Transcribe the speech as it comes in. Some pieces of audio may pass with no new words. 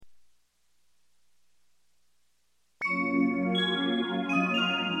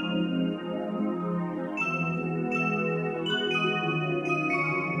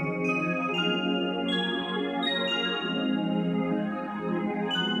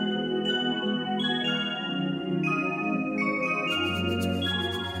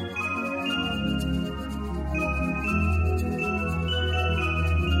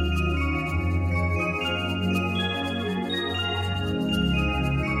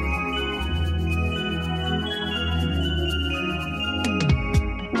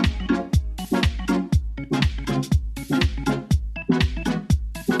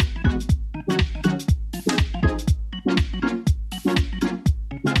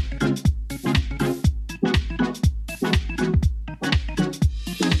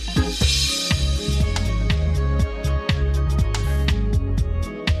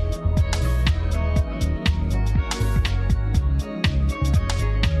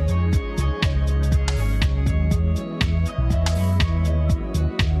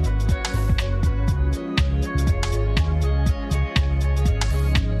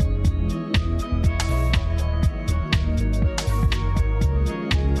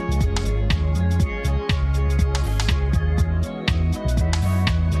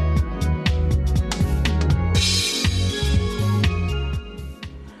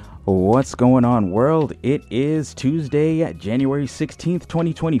What's going on, world? It is Tuesday, January 16th,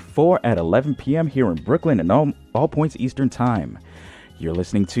 2024 at 11 p.m. here in Brooklyn and all points Eastern Time. You're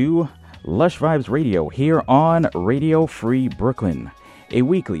listening to Lush Vibes Radio here on Radio Free Brooklyn, a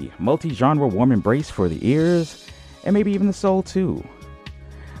weekly multi-genre warm embrace for the ears and maybe even the soul too.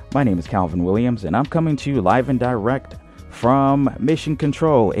 My name is Calvin Williams and I'm coming to you live and direct from Mission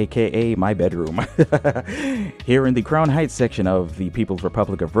Control, aka my bedroom, here in the Crown Heights section of the People's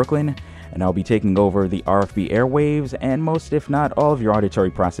Republic of Brooklyn, and I'll be taking over the RFB airwaves and most, if not all, of your auditory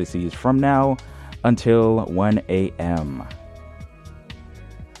processes from now until 1 a.m.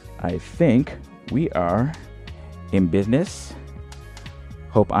 I think we are in business.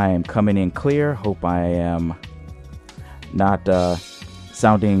 Hope I am coming in clear. Hope I am not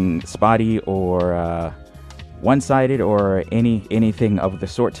sounding spotty or one-sided or anything of the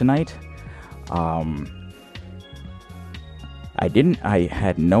sort tonight. I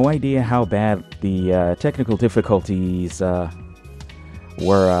had no idea how bad the technical difficulties were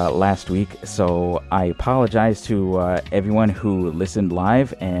last week, so I apologize to everyone who listened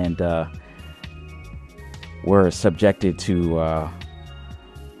live and were subjected to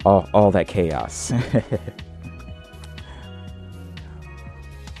all that chaos.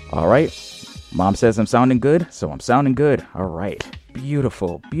 All right. Mom says I'm sounding good, so I'm sounding good. All right.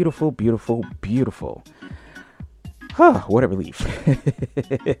 Beautiful, beautiful, beautiful, beautiful. What a relief.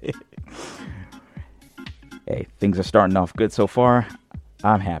 Hey, things are starting off good so far.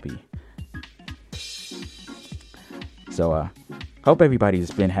 I'm happy. So, hope everybody's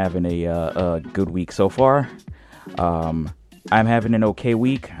been having a good week so far. I'm having an okay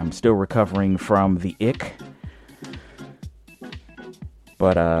week. I'm still recovering from the ick.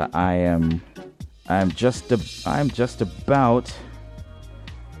 But I'm just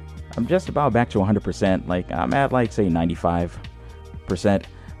about back to 100%. Like I'm at like say 95%.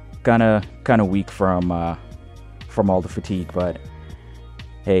 Kind of weak from all the fatigue, but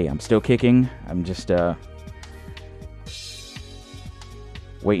hey, I'm still kicking. I'm just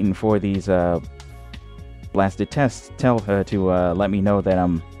waiting for these blasted tests to let me know that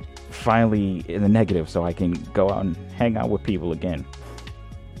I'm finally in the negative, so I can go out and hang out with people again.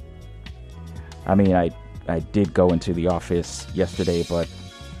 I mean, I did go into the office yesterday, but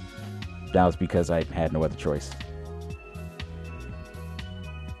that was because I had no other choice.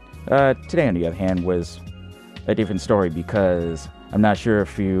 Today, on the other hand, was a different story because I'm not sure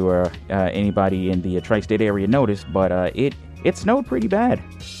if you or anybody in the tri-state area noticed, but it snowed pretty bad.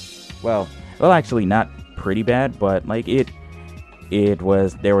 Well, actually, not pretty bad, but like there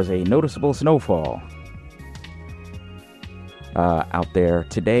was a noticeable snowfall out there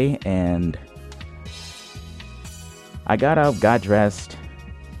today, and I got up, got dressed,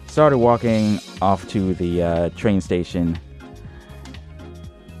 started walking off to the train station.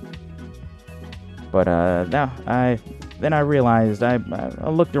 But now I realized I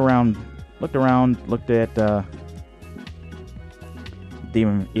looked around, looked at the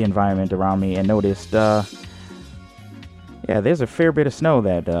environment around me, and noticed there's a fair bit of snow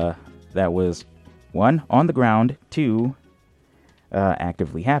that was 1, on the ground, 2,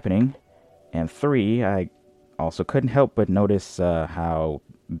 actively happening, and 3, I also couldn't help but notice how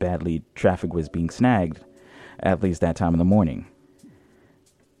badly traffic was being snagged, at least that time of the morning.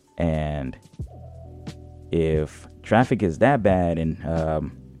 And if traffic is that bad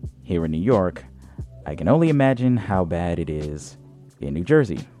here in New York, I can only imagine how bad it is in New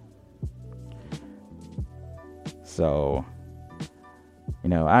Jersey. So,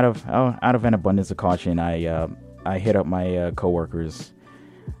 out of an abundance of caution, I hit up my coworkers.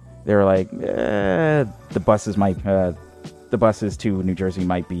 They were like, the buses to New Jersey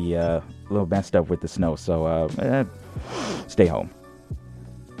might be a little messed up with the snow, so stay home.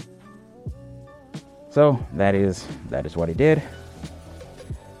 So that is what I did.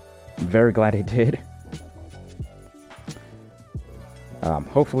 I'm very glad I did.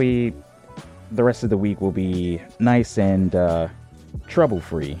 Hopefully the rest of the week will be nice and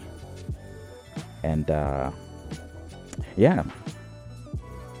trouble-free. And yeah.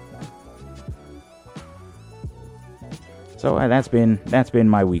 So that's been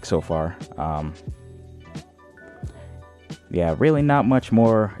my week so far. Really not much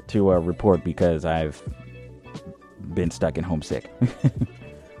more to report because I've been stuck in home sick.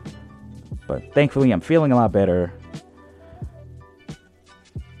 But thankfully I'm feeling a lot better.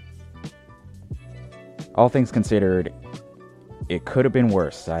 All things considered, it could have been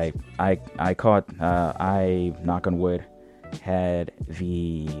worse. I knock on wood, had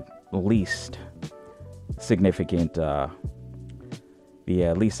the least significant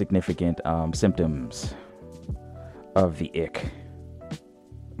symptoms of the ick.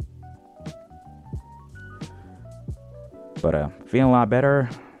 But feeling a lot better,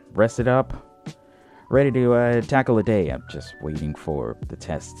 rested up, ready to tackle the day. I'm just waiting for the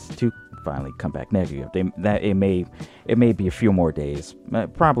tests to finally come back negative. It may be a few more days.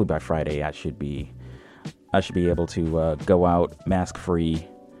 Probably by Friday, I should be able to go out mask free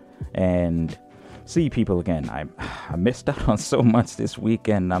and see people again. I missed out on so much this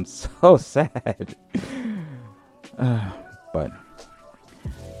weekend. I'm so sad. But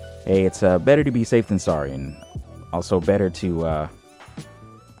hey, it's better to be safe than sorry, and also better to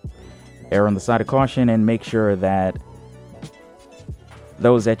err on the side of caution and make sure that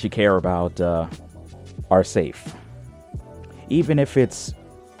those that you care about are safe, even if it's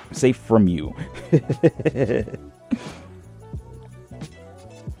safe from you.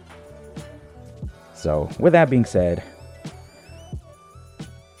 So, with that being said,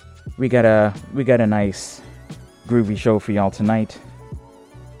 we got a nice groovy show for y'all tonight.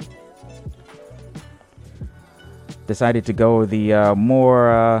 Decided to go the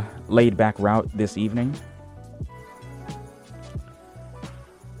more laid back route this evening.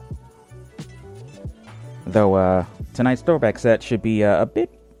 Though tonight's throwback set should be a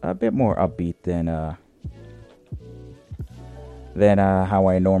bit more upbeat than how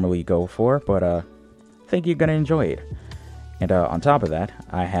I normally go for, but I think you're gonna enjoy it. And on top of that,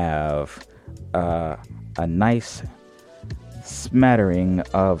 I have a nice smattering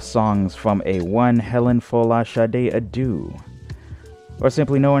of songs from a one Helen Fola Sade Adu, or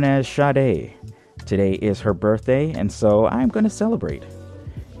simply known as Sade. Today is her birthday, and so I'm going to celebrate,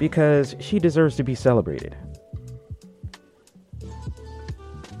 because she deserves to be celebrated.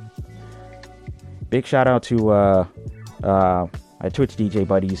 Big shout out to my Twitch DJ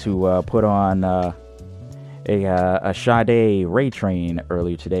buddies who put on a Sade Ray Train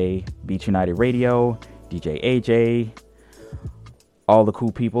earlier today. Beach United Radio, DJ AJ, all the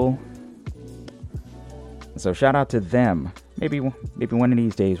cool people. So shout out to them. Maybe one of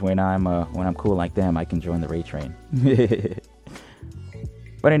these days when I'm cool like them, I can join the Ray Train.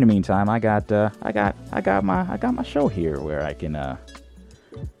 But in the meantime, I got my show here where I can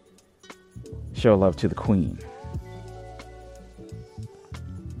show love to the Queen.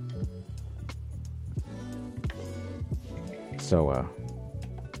 So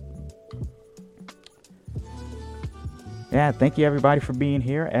yeah, thank you everybody for being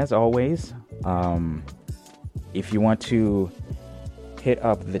here as always. If you want to hit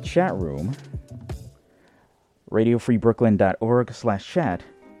up the chat room, radiofreebrooklyn.org/chat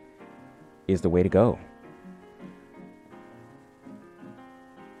is the way to go.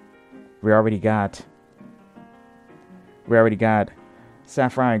 We already got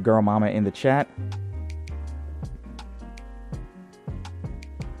Sapphire and Girl Mama in the chat.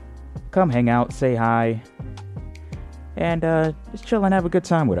 Come hang out, say hi, and just chill and have a good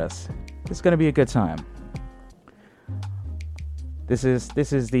time with us. It's gonna be a good time. This is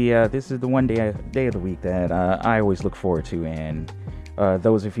the one day of the week that I always look forward to, and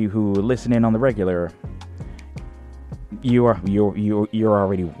those of you who listen in on the regular, you're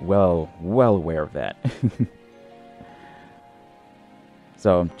already well aware of that.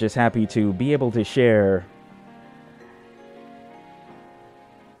 So just happy to be able to share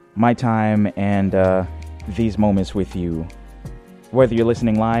my time and these moments with you, whether you're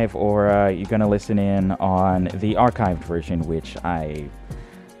listening live or you're going to listen in on the archived version, which I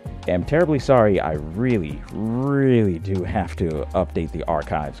am terribly sorry. I really, really do have to update the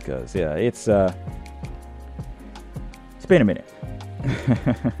archives because yeah, it's been a minute.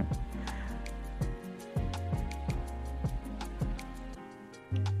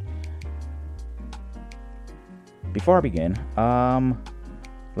 Before I begin,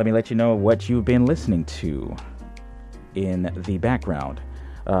 let me let you know what you've been listening to in the background.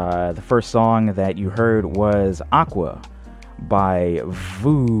 The first song that you heard was Aqua by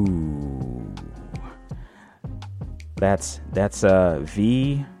Voo. That's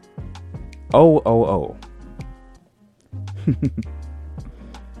VOOO.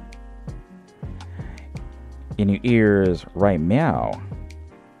 In your ears right meow.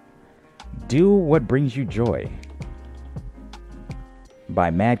 Do What Brings You Joy by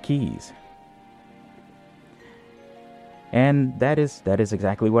Mad Keys. And that is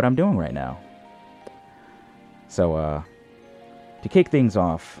exactly what I'm doing right now. So to kick things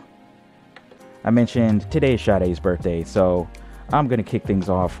off, I mentioned today is Sade's birthday, so I'm gonna kick things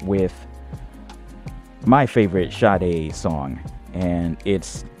off with my favorite Sade song, and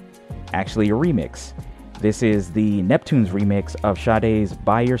it's actually a remix. This is the Neptunes remix of Sade's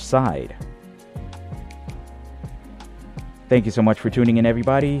By Your Side. Thank you so much for tuning in,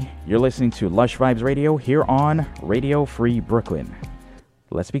 everybody. You're listening to Lush Vibes Radio here on Radio Free Brooklyn.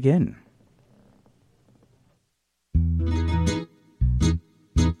 Let's begin.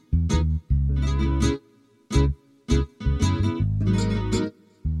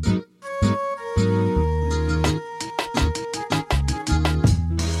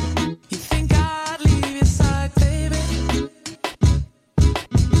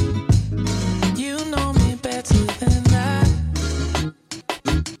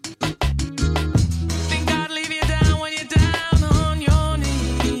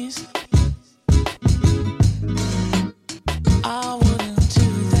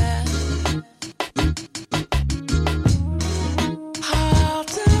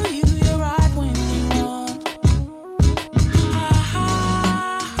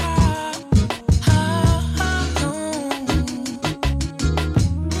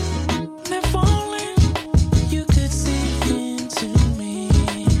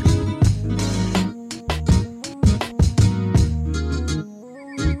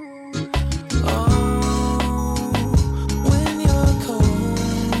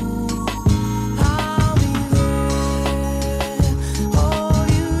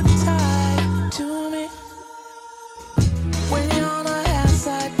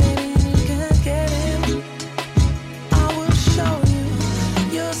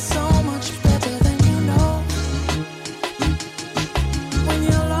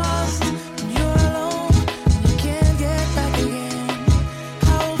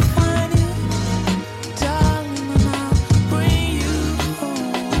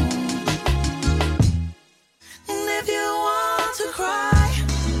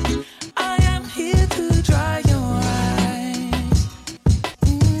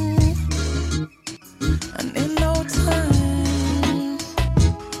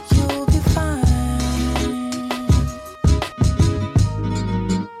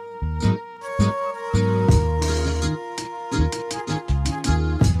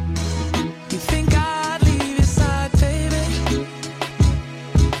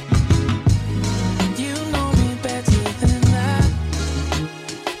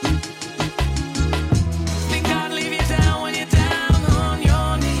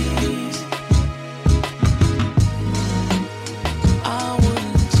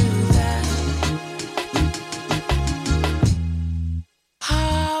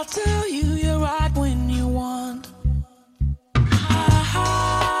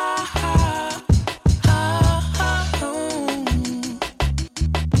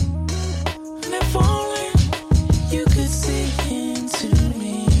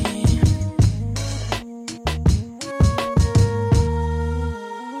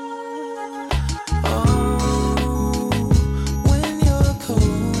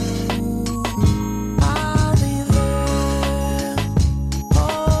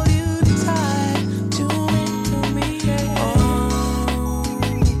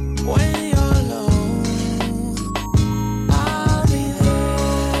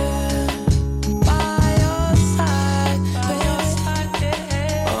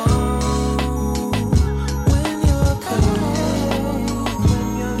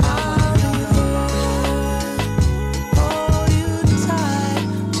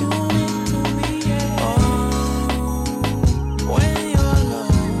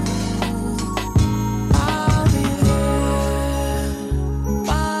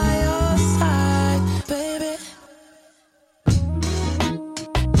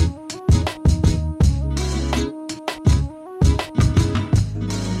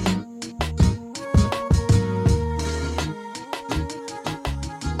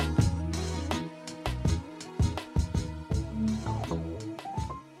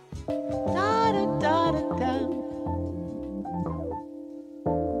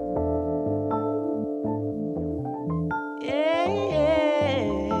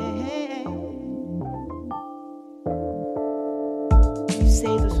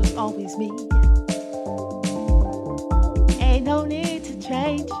 say this was always me. Ain't no need to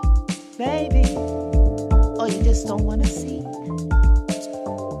change, baby, or you just don't wanna see.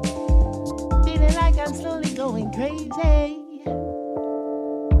 Feeling like I'm slowly going crazy.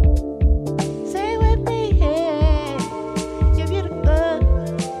 Say with me, yeah, you're beautiful,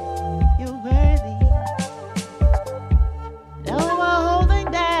 you're worthy. No more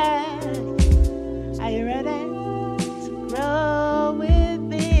holding back. Are you ready to grow with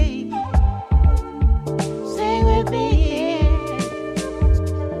me? Sing with me, yeah.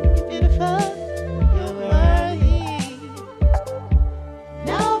 You're beautiful, you're worthy.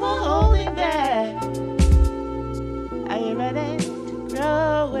 No more holding back. Are you ready to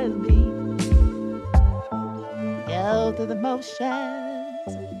grow with me? Go through the motions.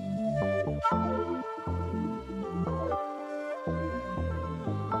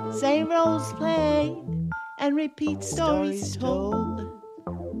 Same roles played and repeat stories told.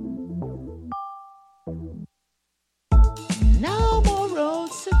 No more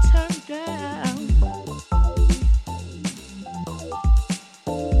roads to turn down.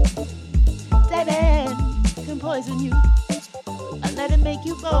 That end can poison you and let it make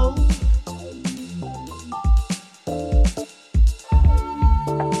you bold.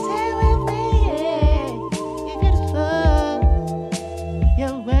 Stay with me, yeah. You're beautiful,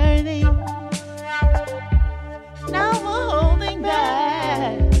 you're worthy. No more holding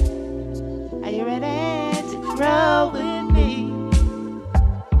back. Are you ready to grow with me?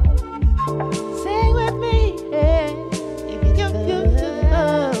 Sing with me, yeah. You're beautiful,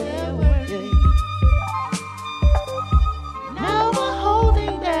 you're worthy. No more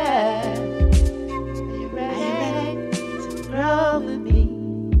holding back. Are you ready to grow with me?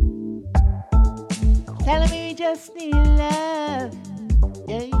 Telling me we just need love,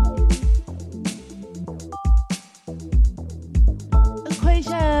 yeah.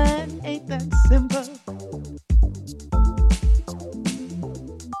 Equation ain't that simple.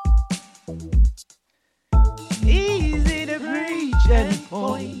 Easy to preach and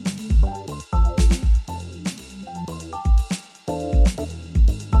point.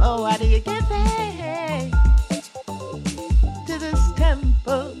 Oh, how do you get there to this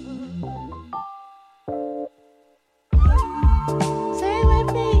temple? Say with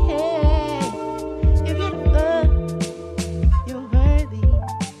me, yeah. You're beautiful, you're worthy.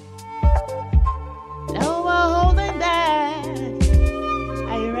 No more holding back.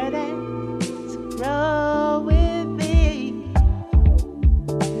 Are you ready to grow with me?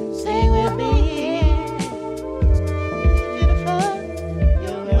 Sing with me, yeah. You're beautiful,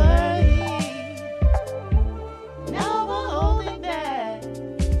 you're worthy.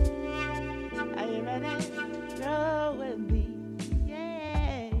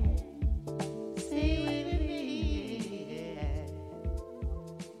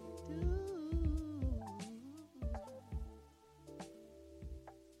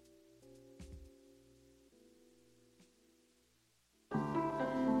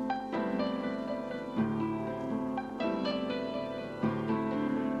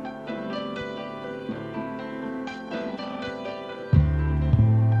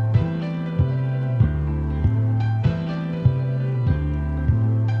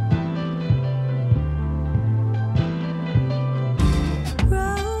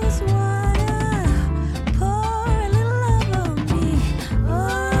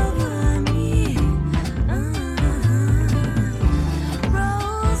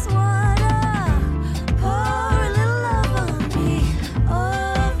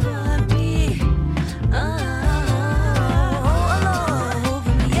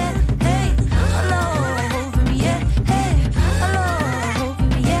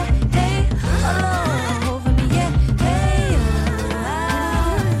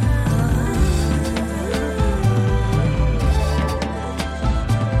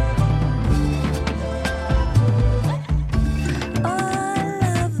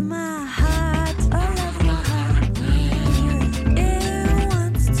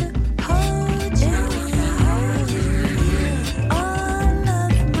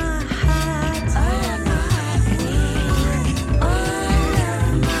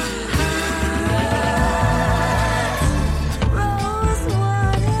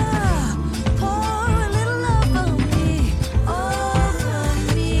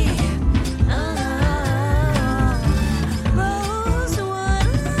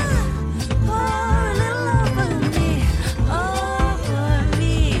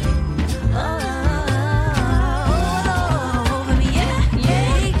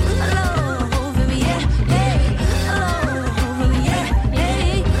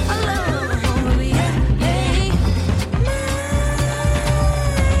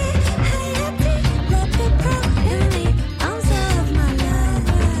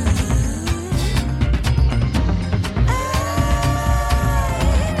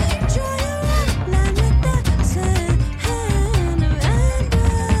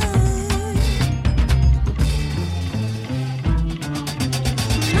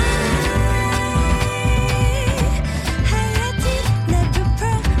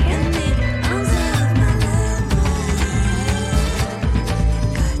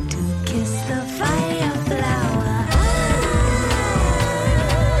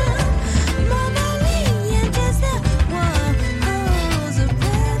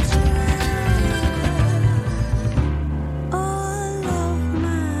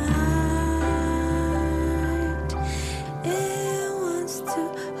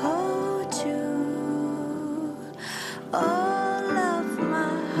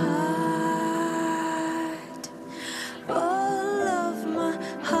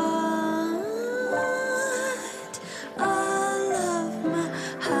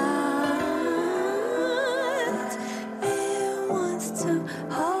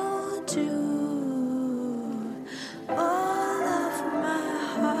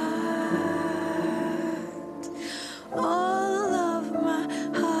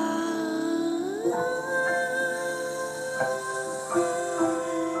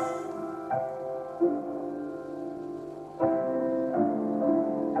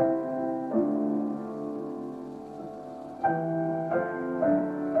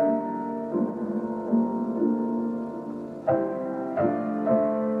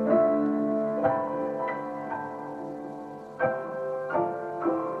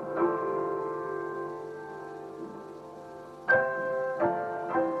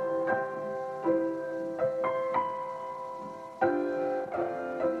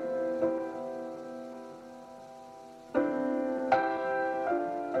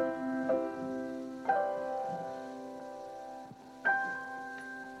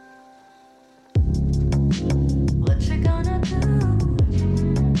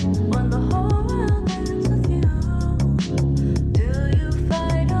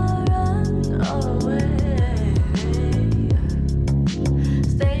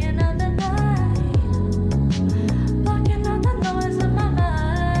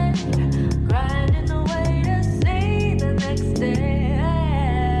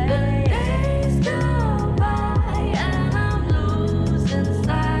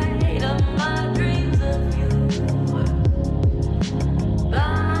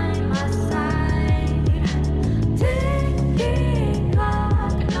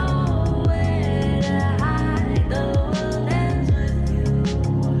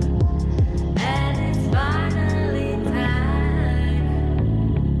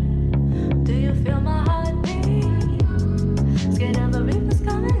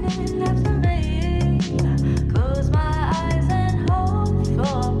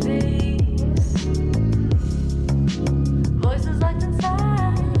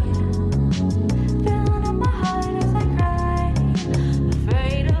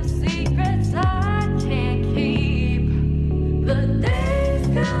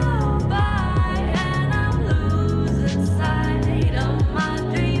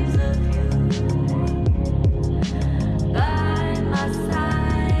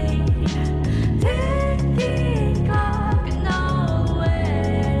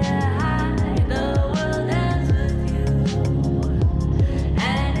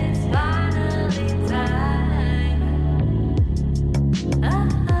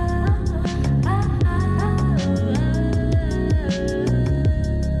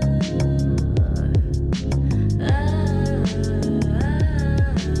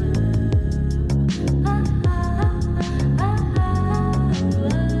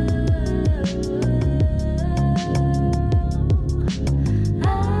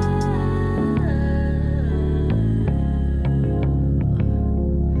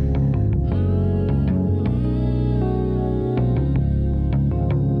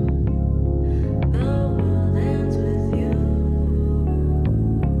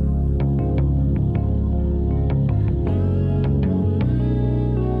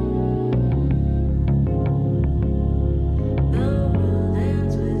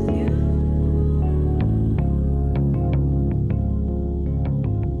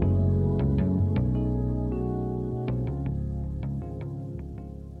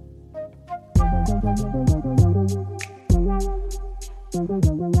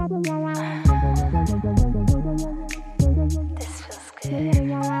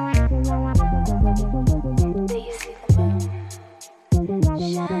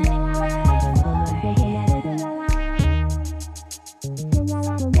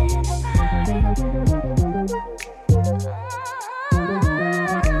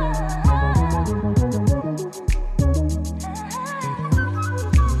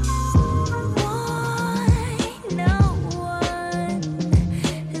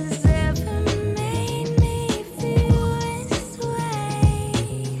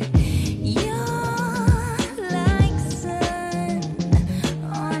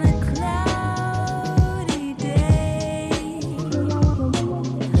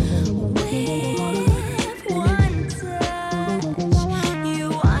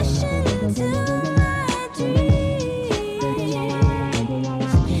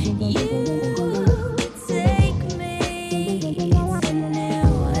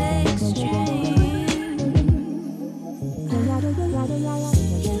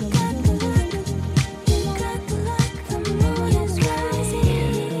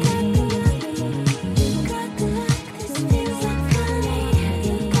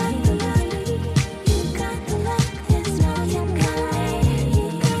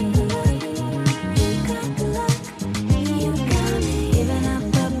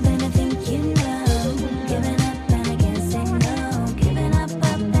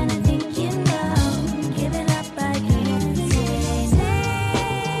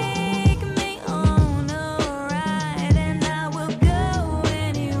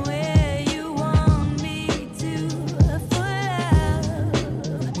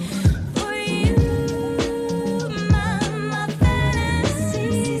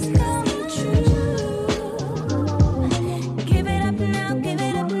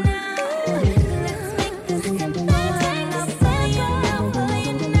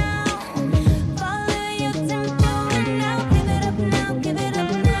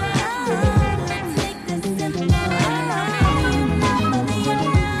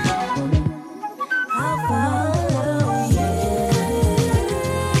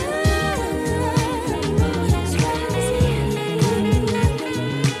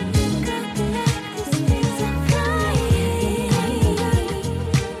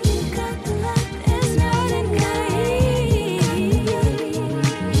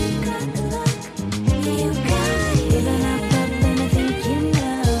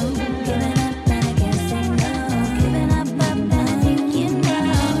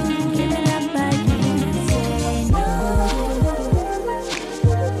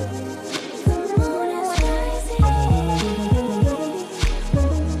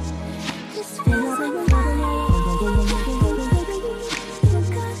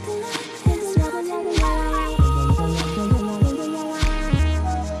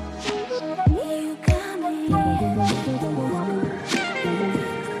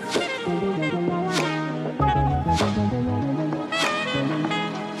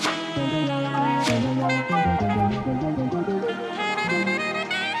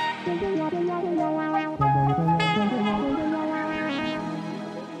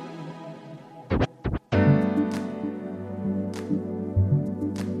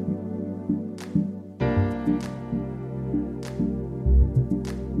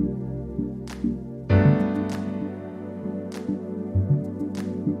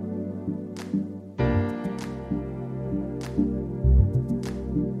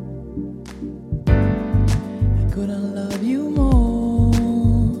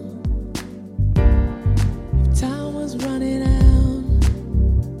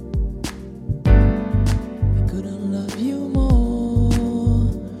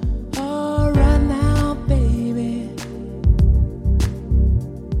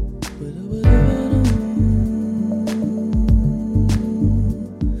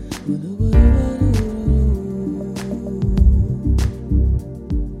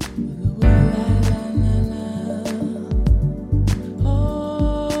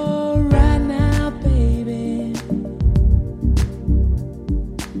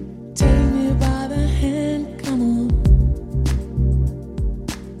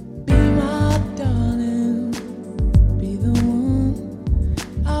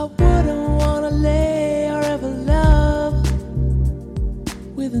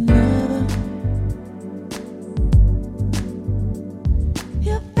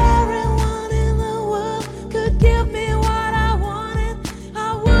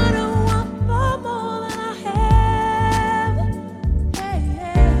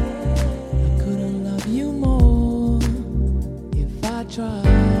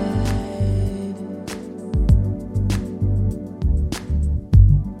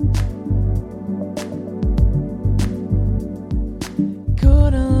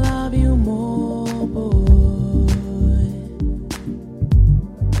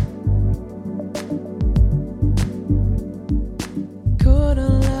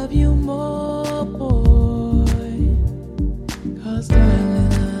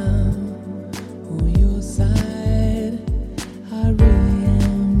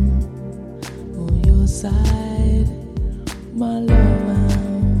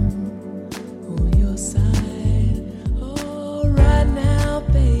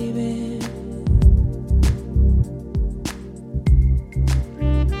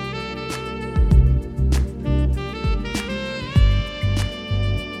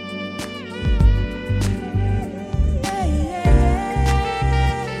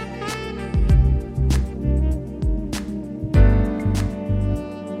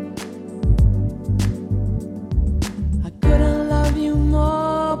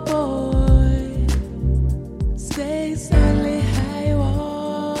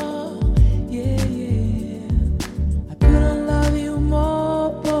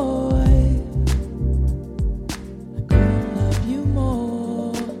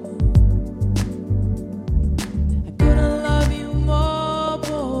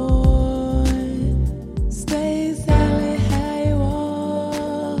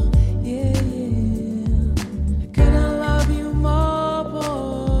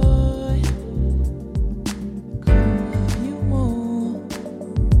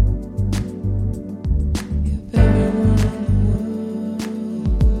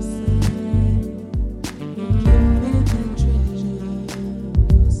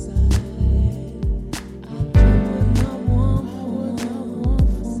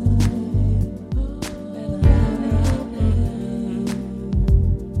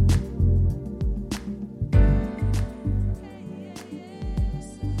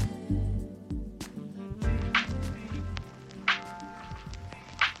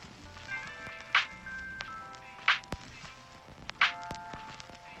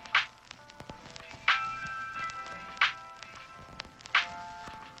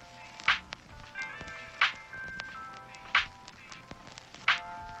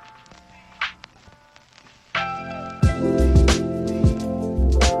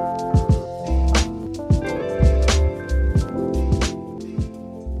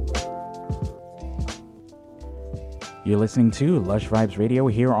 You're listening to Lush Vibes Radio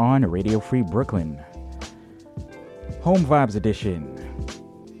here on Radio Free Brooklyn. Home Vibes Edition.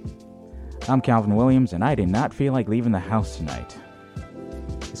 I'm Calvin Williams, and I did not feel like leaving the house tonight.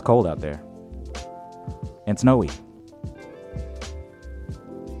 It's cold out there. And snowy.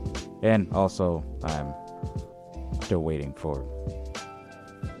 And also, I'm still waiting for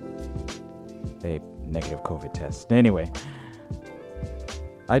a negative COVID test. Anyway,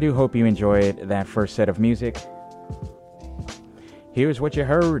 I do hope you enjoyed that first set of music. Here's what you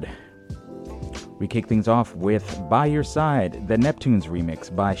heard. We kick things off with By Your Side, the Neptunes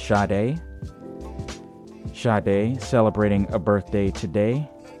remix by Sade. Sade celebrating a birthday today.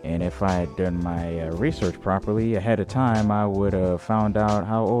 And if I had done my research properly ahead of time, I would have found out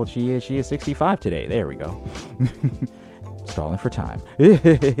how old she is. She is 65 today. There we go. Stalling for time.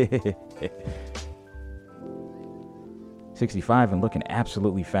 65 and looking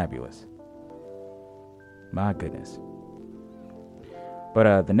absolutely fabulous. My goodness.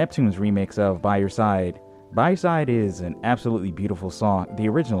 But the Neptunes remix of By Your Side. By Your Side is an absolutely beautiful song. The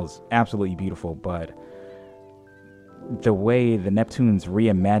original is absolutely beautiful, but the way the Neptunes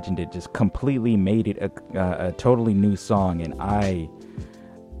reimagined it just completely made it a totally new song, and I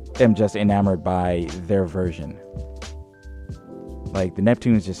am just enamored by their version. Like, the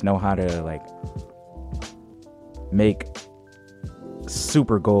Neptunes just know how to, like, make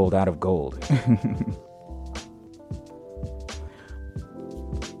super gold out of gold.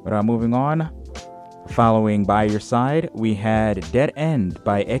 But moving on, following By Your Side, we had Dead End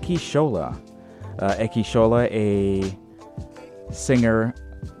by Eki Shola. Eki Shola, a singer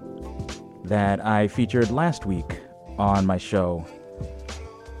that I featured last week on my show.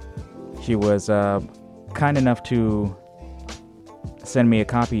 She was kind enough to send me a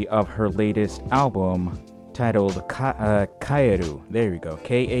copy of her latest album titled Kaeru. There you go,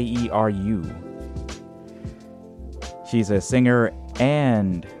 Kaeru. She's a singer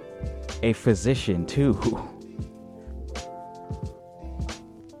and a physician too,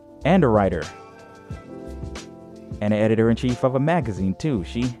 and a writer, and an editor-in-chief of a magazine too.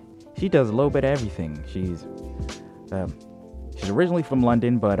 She does a little bit of everything. She's originally from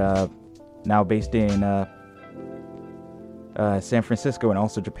London, but now based in San Francisco and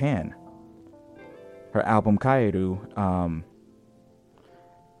also Japan. Her album Kaeru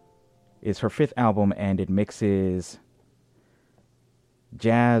is her 5th album, and it mixes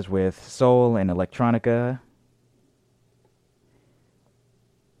jazz with soul and electronica.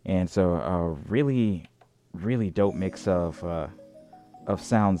 And so a really, really dope mix of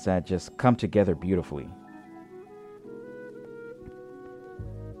sounds that just come together beautifully.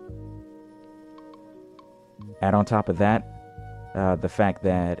 Add on top of that, the fact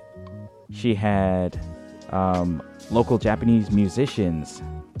that she had local Japanese musicians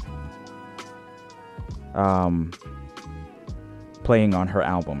playing on her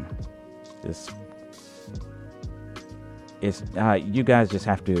album. You guys just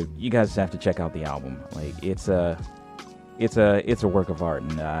have to check out the album. Like, it's a work of art,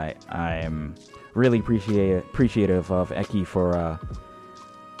 and I'm really appreciative of Eki for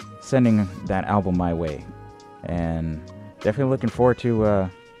sending that album my way, and definitely looking forward to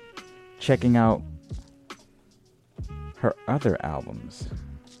checking out her other albums.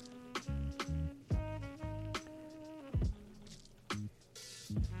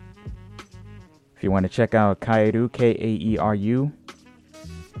 If you want to check out Kaeru, Kaeru,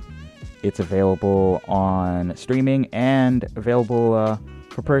 it's available on streaming and available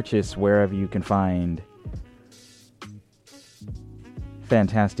for purchase wherever you can find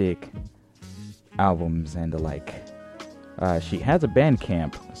fantastic albums and the like. She has a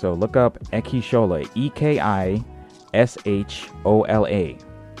Bandcamp, so look up Eki Shola, Ekishola.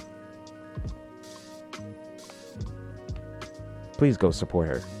 Please go support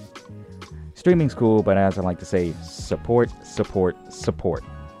her. Streaming's cool, but as I like to say, support.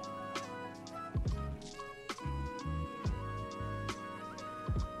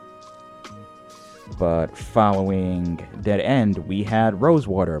 But following Dead End, we had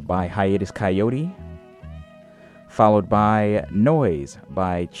Rosewater by Hiatus Coyote, followed by Noise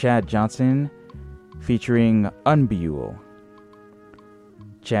by Chad Johnson featuring Unbuell.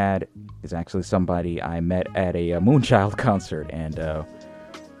 Chad is actually somebody I met at a Moonchild concert, and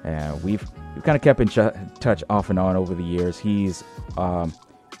we've kind of kept in touch off and on over the years. He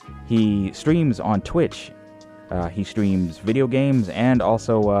streams on Twitch. He streams video games and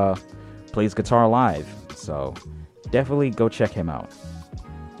also plays guitar live. So definitely go check him out.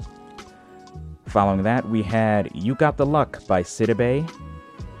 Following that, we had You Got the Luck by Sidibe.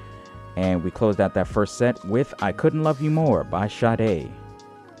 And we closed out that first set with I Couldn't Love You More by Sade.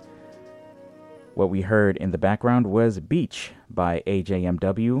 What we heard in the background was Beach by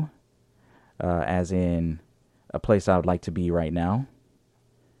AJMW, as in a place I would like to be right now,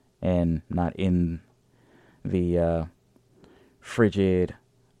 and not in the frigid,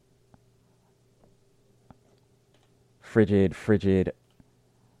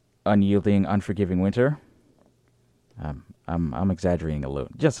 unyielding, unforgiving winter. I'm exaggerating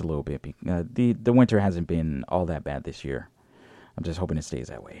just a little bit. The winter hasn't been all that bad this year. I'm just hoping it stays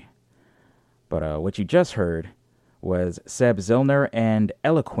that way. But what you just heard was Seb Zillner and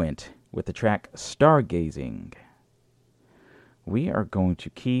Eloquent with the track Stargazing. We are going to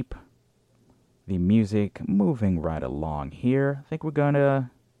keep the music moving right along here. I think we're going to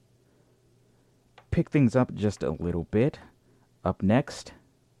pick things up just a little bit. Up next,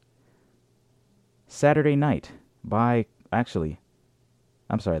 Saturday Night by... Actually,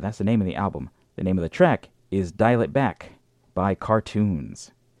 I'm sorry, that's the name of the album. The name of the track is Dial It Back by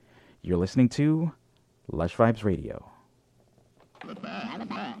Cartoons. You're listening to Lush Vibes Radio.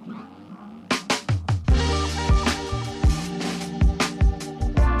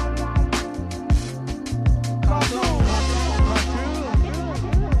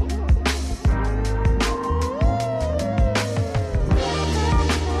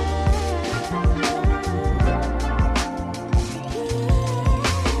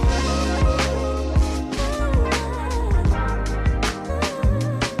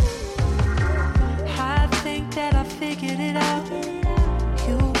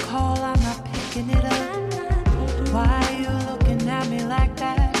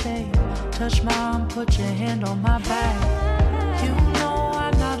 Touch my arm, put your hand on my back. You know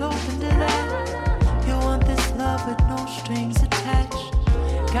I'm not open to that. You want this love with no strings attached.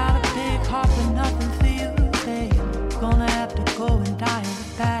 Got a big heart but nothing for you, babe. Gonna have to go and dial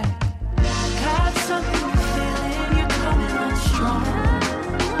it back. Got something you're feeling, you're coming on strong.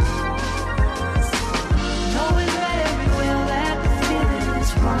 Knowing very well that the feeling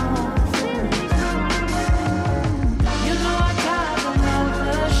is wrong.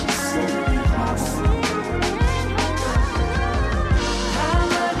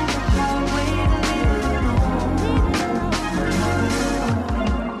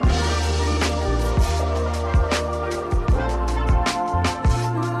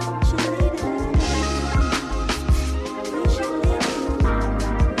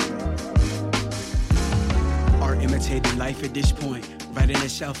 Life at this point, right in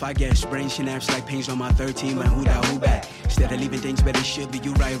itself, I guess. Brain synapse like pains on my 13, but who that, who back? Instead of leaving things where they should be,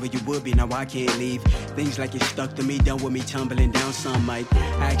 you right where you would be. Now I can't leave. Things like it's stuck to me, done with me, tumbling down. Some might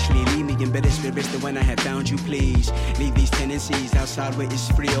actually leave me in better spirits than when I had found you. Please leave these tendencies outside where it's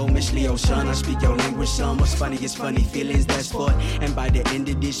free. Oh, Miss Leo, son, I speak your language, son. What's funny is funny feelings that's fought. And by the end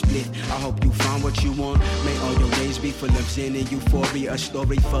of this split, I hope you find what you want. May all your days be full of sin and euphoria. A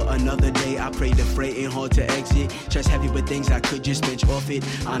story for another day. I pray the freight ain't hard to exit. Chest heavy with things I could just bench off it.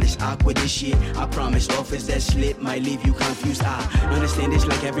 Honest, awkward as shit. I promise offers that slip might leave you confused. I understand it's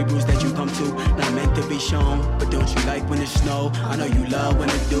like every bruise that you come to, not meant to be shown. But don't you like when it snow? I know you love when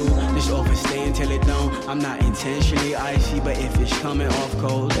it do. This offer stay until it don't. I'm not intentionally icy, but if it's coming off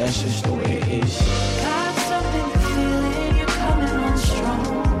cold, that's just the way it is. Got something you're feeling, you're coming on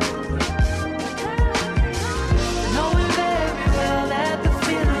strong. Knowing very well that the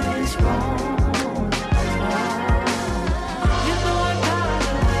feeling is wrong.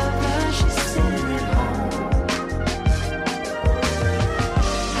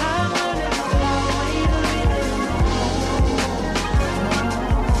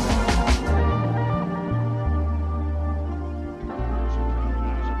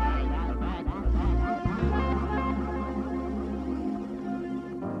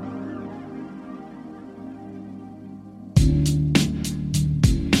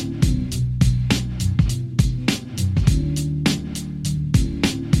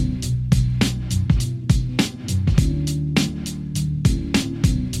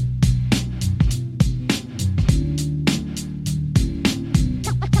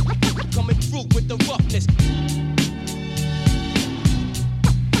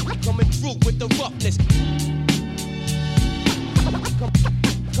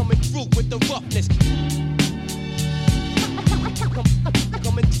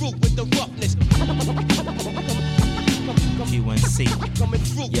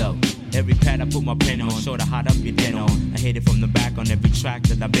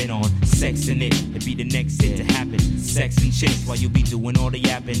 While you be doing all the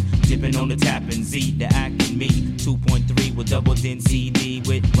yapping, dipping on the tapping, Z, the acting, me, 2.3 with double then CD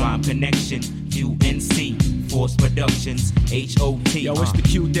with rhyme connection. UNC, Force Productions, HOT. Yo, it's the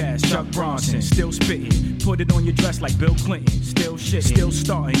Q-Dash, Chuck Bronson, still spitting. Put it on your dress like Bill Clinton. Still shit, still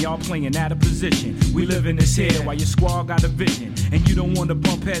starting, y'all playing out of position. We live in this here while your squad got a vision. And you don't want to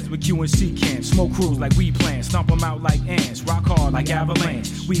bump heads with QNC camps. Smoke crews like we plan, stomp them out like ants. Rock hard like Avalanche,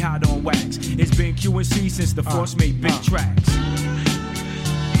 we hide on wax. It's been QNC since the Force made big tracks.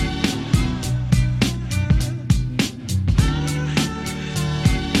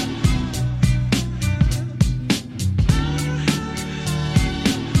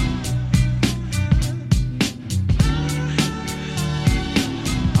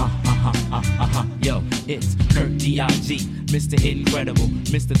 Yo, it's Kurt D.I.G., Mr. Incredible,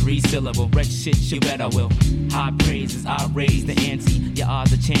 Mr. Three Syllable. Wreck shit, you bet I will. High praises, I raise the ante. Your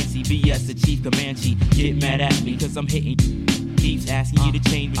odds are chancy, BS the chief Comanche. Get mad at me, cause I'm hitting. Keeps asking you to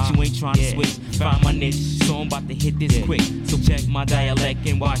change, but you ain't trying to switch. Find my niche, so I'm about to hit this quick. So check my dialect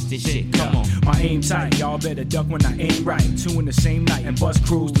and watch this shit. Come on. My aim tight, y'all better duck when I aim right. Two in the same night and bus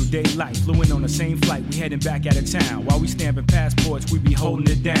crews through daylight. Flew in on the same flight, we heading back out of town. While we stamping passports, we be holding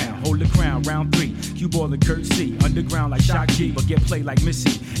it down. Hold the crown, round 3. Cue ball and Kurt C. Underground like Shock G, but get played like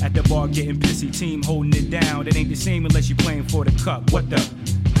Missy. At the bar getting pissy, team holding it down. It ain't the same unless you playing for the cup. What the?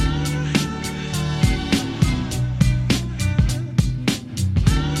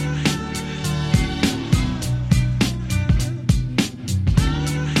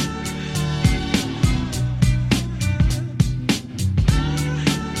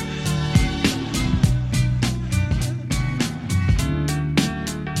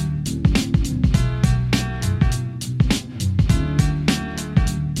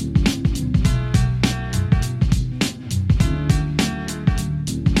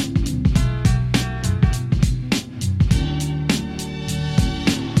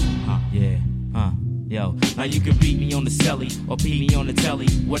 Now you can beat me on the celly or beat me on the telly.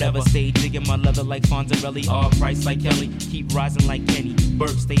 Whatever stage, digging my leather like Fonzarelli. All price like Kelly, keep rising like Kenny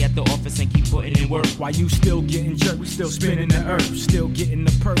Burke. Stay at the office and keep putting in work. While you still getting jerked, we still spinning the earth. Still getting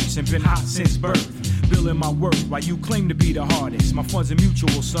the perks and been hot since birth. Billing my worth while you claim to be the hardest. My funds are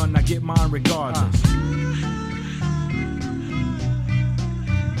mutual, son, I get mine regardless.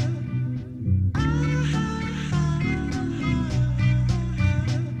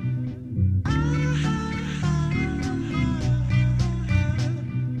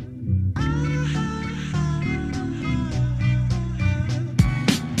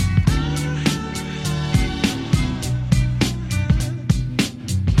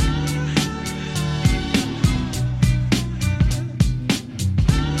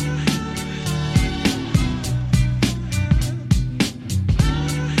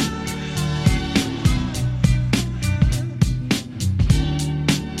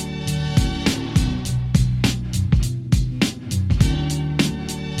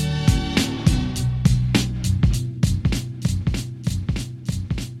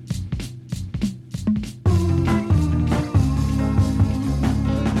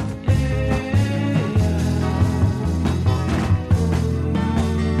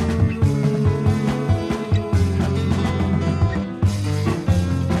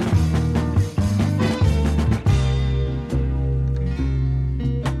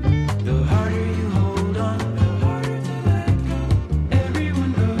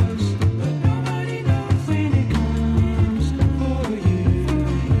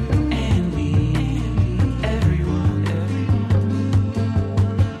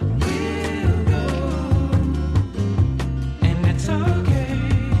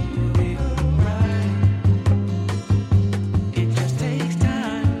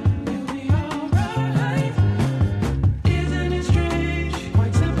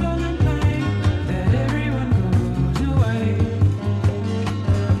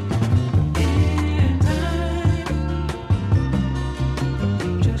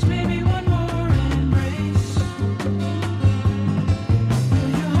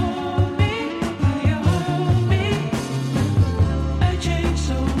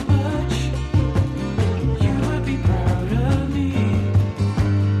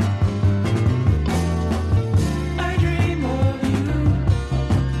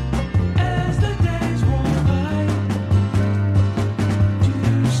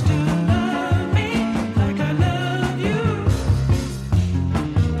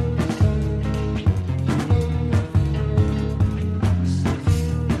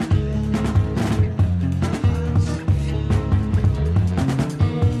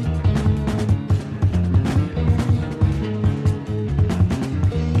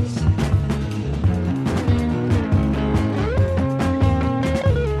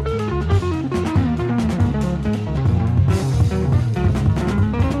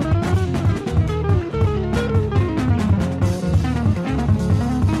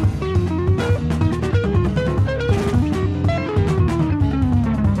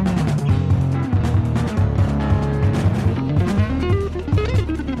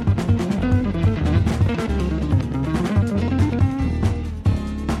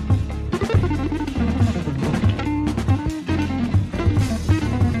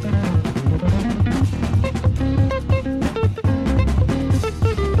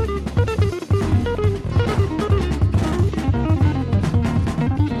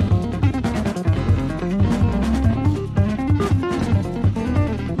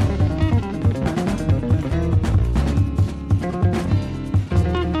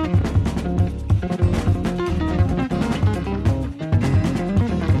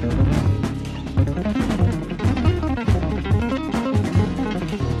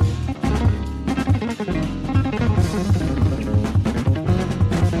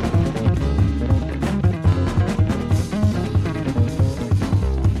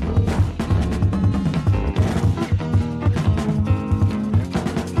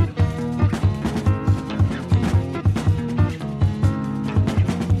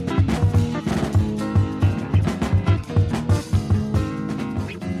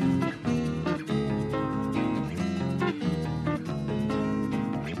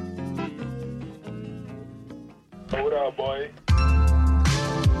 What up, boy?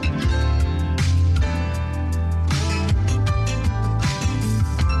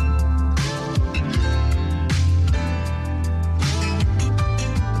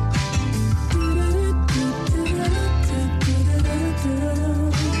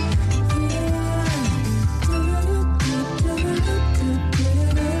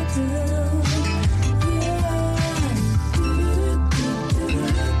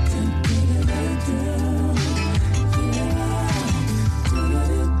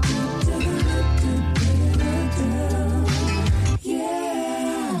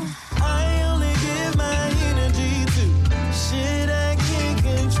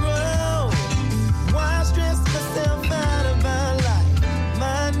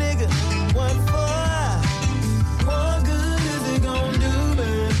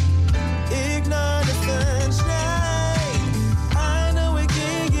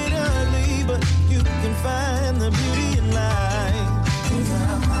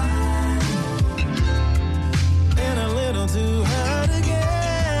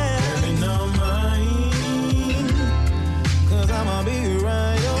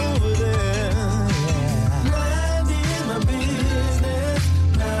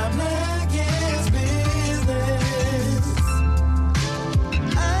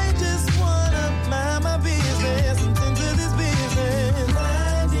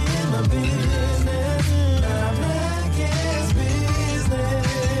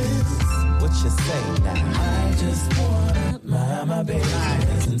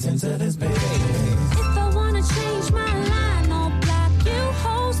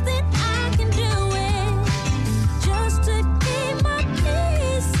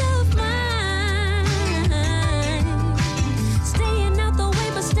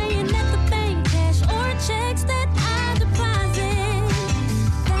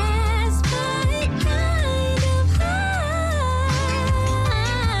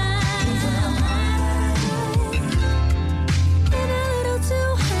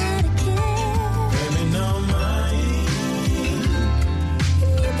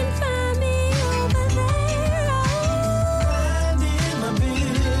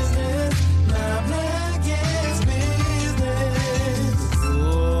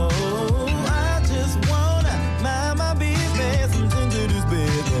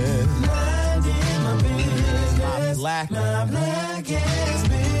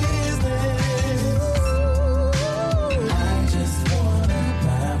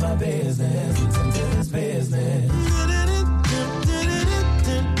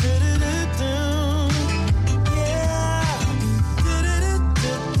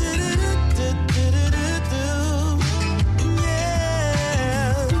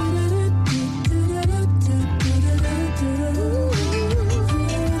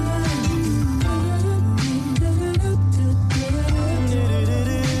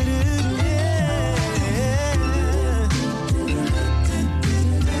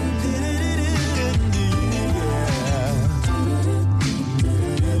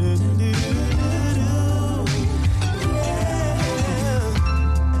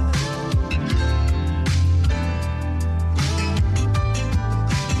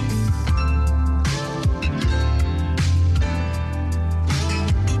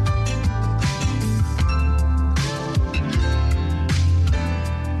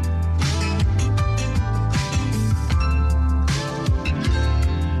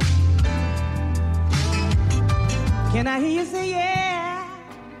 Can I hear you say yeah?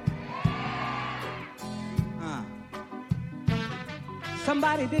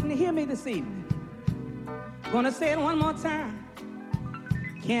 Somebody didn't hear me this evening. Gonna say it one more time.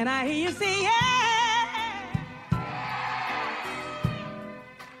 Can I hear you say yeah?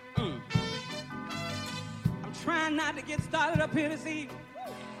 I'm trying not to get started up here this evening.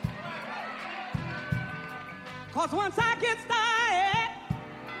 'Cause once I get started,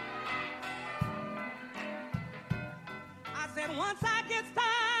 once I get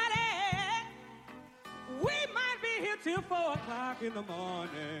started, we might be here till 4 o'clock in the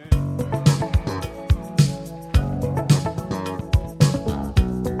morning.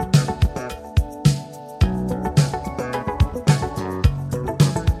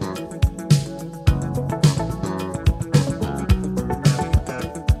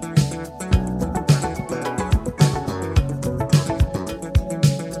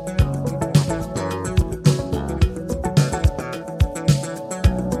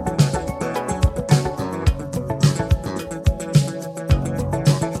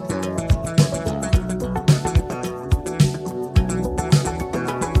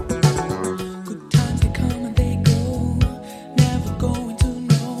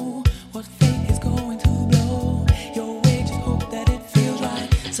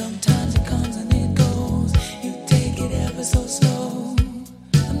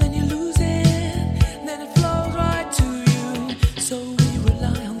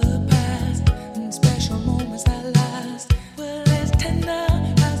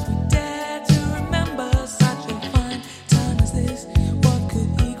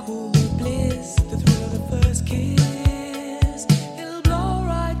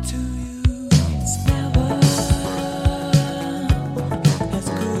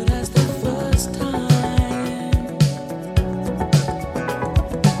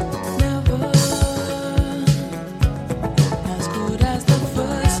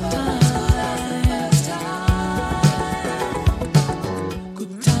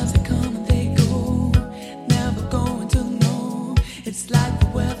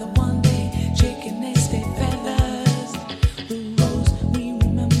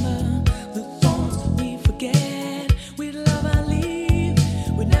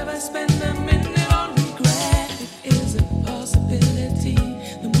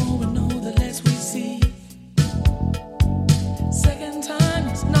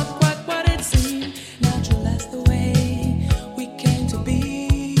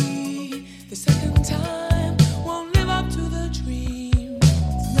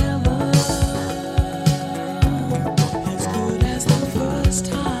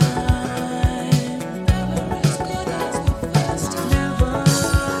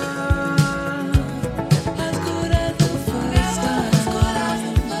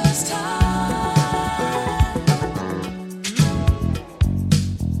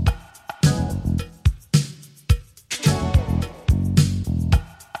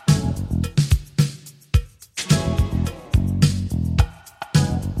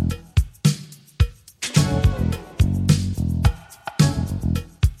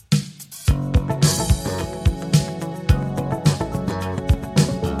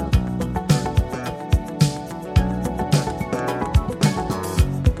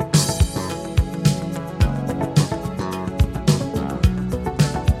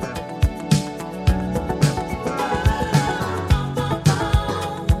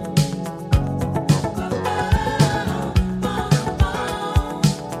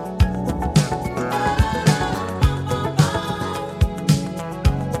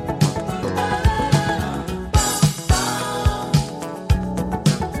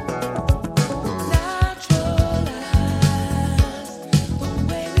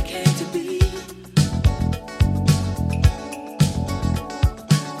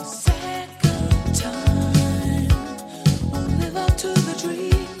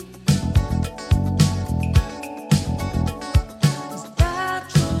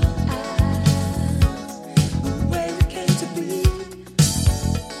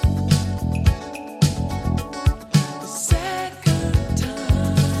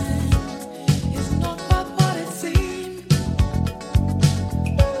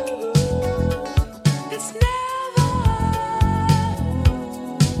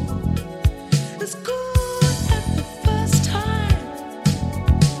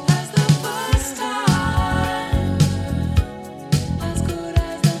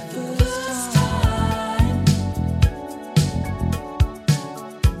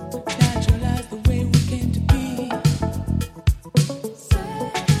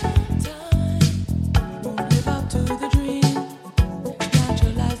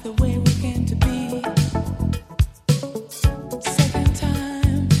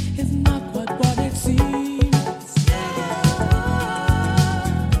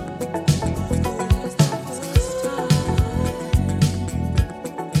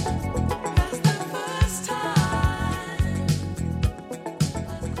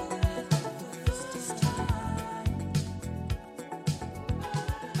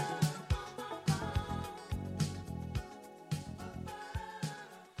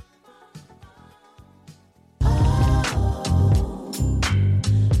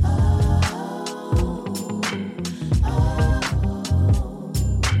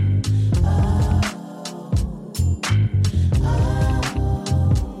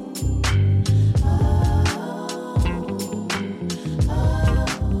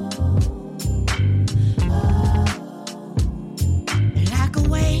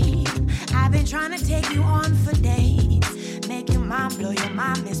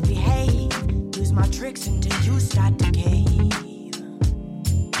 bricks until you start to cave.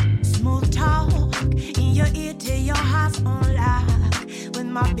 Smooth talk in your ear till your heart's on lock. With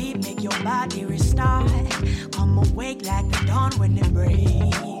my beat, make your body restart. Come awake like the dawn when it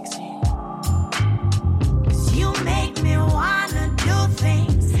breaks. 'Cause you make me wanna do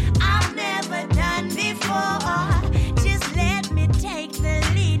things I've never done before. Just let me take the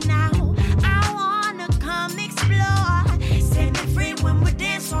lead now. I wanna come explore. Set me free when we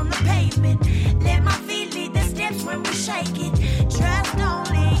dance on the pavement. Let my feet lead the steps when we shake it. Trust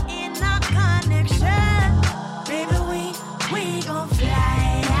only in our connection. Baby, we gon' fly.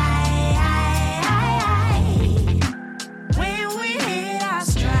 When we hit our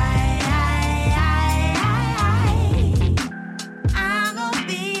stride, I'm gon'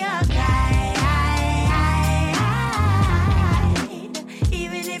 be a guide,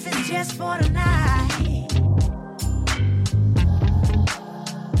 even if it's just for the night.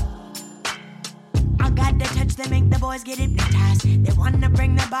 I got the touch that make the boys get hypnotized. They wanna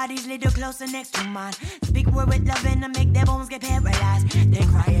bring their bodies little closer next to mine. Speak word with love and to make their bones get paralyzed. They're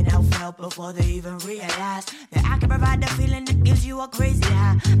crying out for help before they even realize that I can provide the feeling that gives you a crazy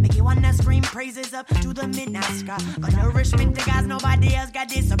high. Make you wanna scream praises up to the midnight sky. A nourishment to guys nobody else got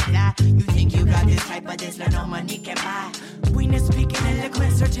this supply. You think you got this type of this, that no money can buy. Queen is speaking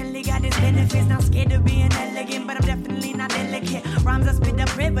eloquent, certainly got its benefits. Not scared of being elegant, but I'm definitely not delicate. Rhymes I spit the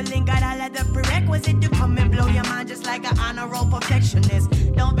prevalent, got all of the prerequisite to come and blow your mind just like an honor roll perfectionist.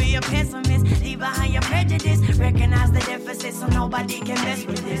 Don't be a pessimist, leave behind your prejudice. Recognize the deficit so nobody can mess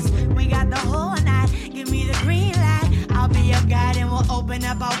with this. We got the whole night, give me the green light. I'll be your guide and we'll open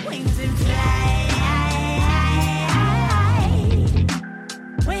up our wings and fly.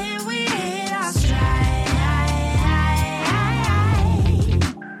 When we hit our stride,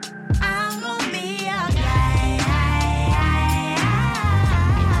 I'm gonna be your guide,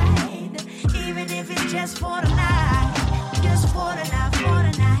 even if it's just for the night, just for the night, for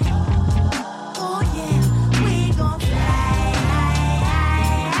the night. Oh yeah, we gon' fly.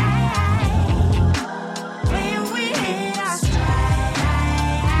 When we hit our stride,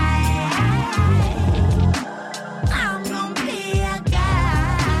 I'm gon' be a guide,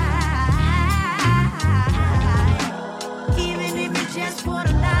 even if it's just for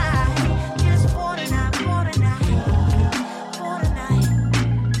the night, just for the night, for the night, for the night.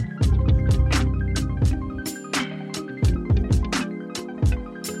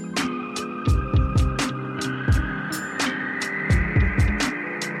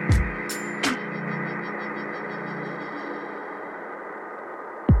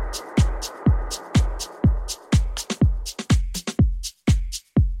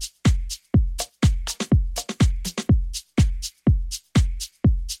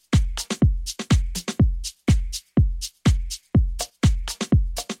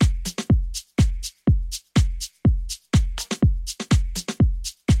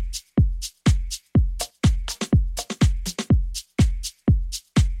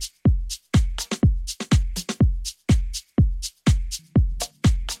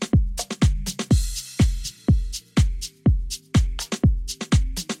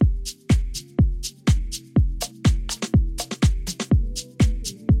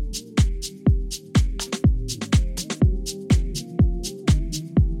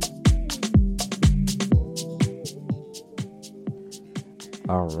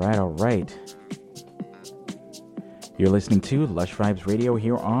 All right. You're listening to Lush Vibes Radio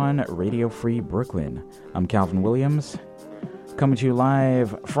here on Radio Free Brooklyn. I'm Calvin Williams, coming to you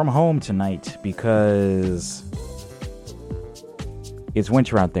live from home tonight because it's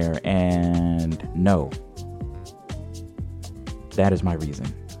winter out there, and no, that is my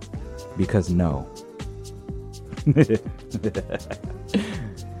reason. Because no.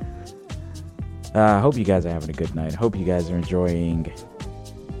 Hope you guys are having a good night. Hope you guys are enjoying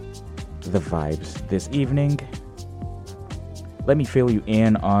the vibes this evening. Let me fill you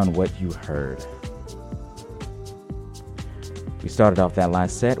in on what you heard. We started off that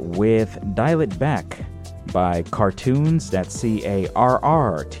last set with Dial It Back by Cartoons, that's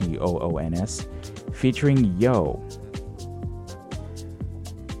Carrrtoons, featuring Yo.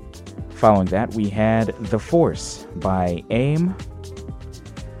 Following that, we had The Force by AIM,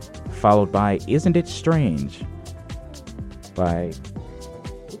 followed by Isn't It Strange by...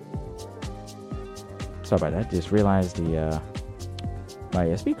 Sorry about that, just realized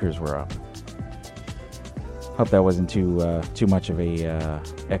my speakers were up. Hope that wasn't too much of a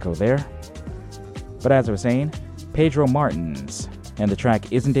echo there. But as I was saying, Pedro Martins and the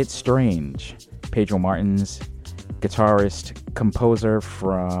track Isn't It Strange. Pedro Martins, guitarist, composer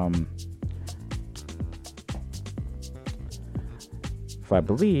from, if I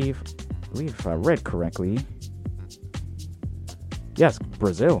believe, believe if I read correctly, yes,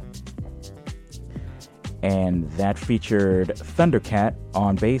 Brazil. And that featured Thundercat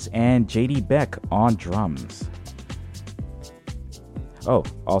on bass and JD Beck on drums. Oh,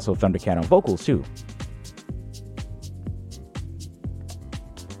 also Thundercat on vocals too.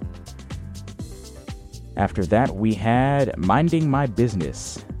 After that, we had Minding My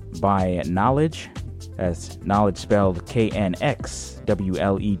Business by Knxwledge, as Knxwledge spelled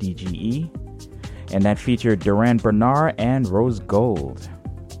KNXWLEDGE, and that featured Duran Bernard and Rose Gold.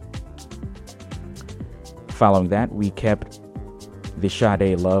 Following that, we kept the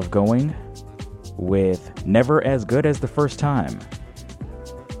Sade love going with Never As Good As the First Time.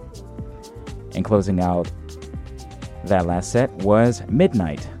 And closing out that last set was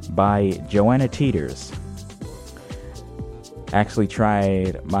Midnight by Joanna Teeters. Actually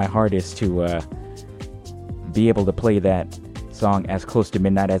tried my hardest to be able to play that song as close to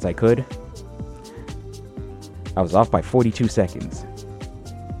midnight as I could. I was off by 42 seconds.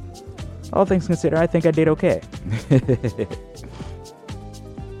 All things considered, I think I did okay.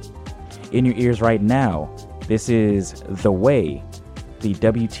 In your ears right now, this is The Way, the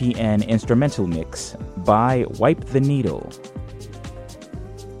WTN instrumental mix by Wipe the Needle.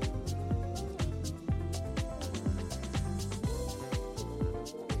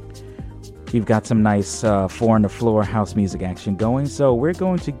 We've got some nice 4 on the floor house music action going, so we're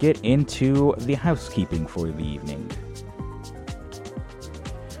going to get into the housekeeping for the evening.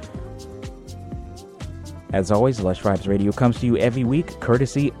 As always, Lush Vibes Radio comes to you every week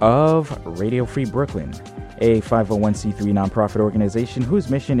courtesy of Radio Free Brooklyn, a 501c3 nonprofit organization whose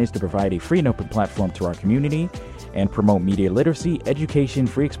mission is to provide a free and open platform to our community and promote media literacy, education,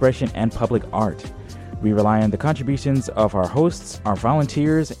 free expression, and public art. We rely on the contributions of our hosts, our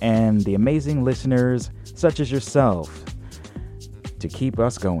volunteers, and the amazing listeners such as yourself to keep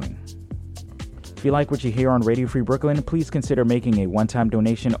us going. If you like what you hear on Radio Free Brooklyn, please consider making a one-time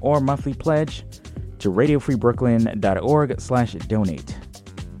donation or monthly pledge to radiofreebrooklyn.org/donate.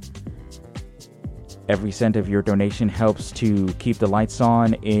 Every cent of your donation helps to keep the lights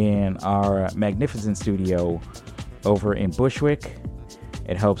on in our magnificent studio over in Bushwick.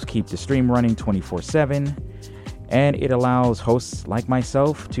 It helps keep the stream running 24/7, and it allows hosts like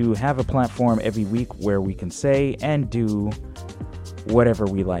myself to have a platform every week where we can say and do whatever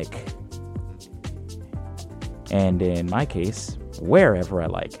we like. And in my case, wherever I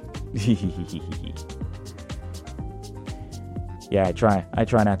like. Yeah, I try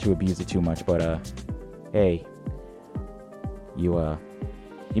not to abuse it too much, but hey, you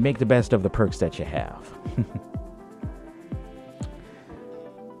make the best of the perks that you have.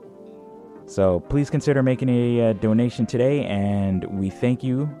 So please consider making a donation today, and we thank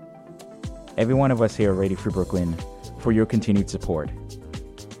you, every one of us here at Radio Free Brooklyn, for your continued support.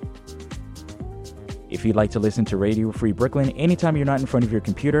 If you'd like to listen to Radio Free Brooklyn anytime you're not in front of your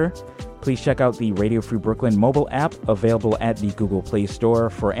computer, please check out the Radio Free Brooklyn mobile app, available at the Google Play Store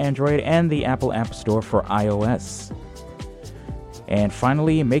for Android and the Apple App Store for iOS. And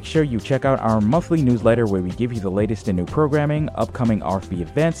finally, make sure you check out our monthly newsletter where we give you the latest in new programming, upcoming RFB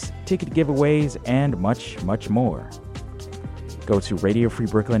events, ticket giveaways, and much, much more. Go to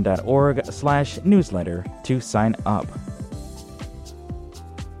radiofreebrooklyn.org/newsletter to sign up.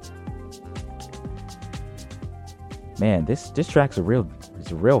 Man, this track's a real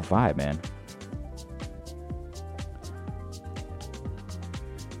vibe, man.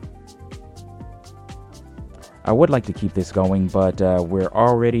 I would like to keep this going, but we're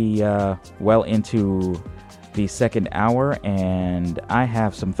already well into the second hour, and I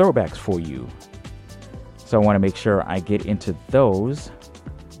have some throwbacks for you. So I want to make sure I get into those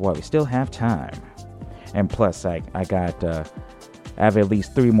while we still have time. And plus, I have at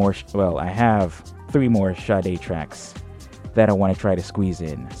least 3 more. I have 3 more Sade tracks that I want to try to squeeze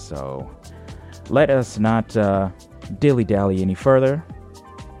in. So let us not dilly-dally any further.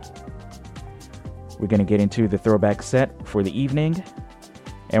 We're going to get into the throwback set for the evening,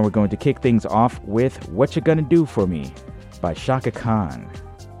 and we're going to kick things off with What You Gonna Do For Me by Chaka Khan.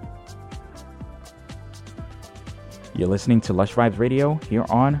 You're listening to Lush Vibes Radio here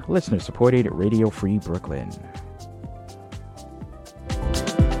on listener-supported Radio Free Brooklyn.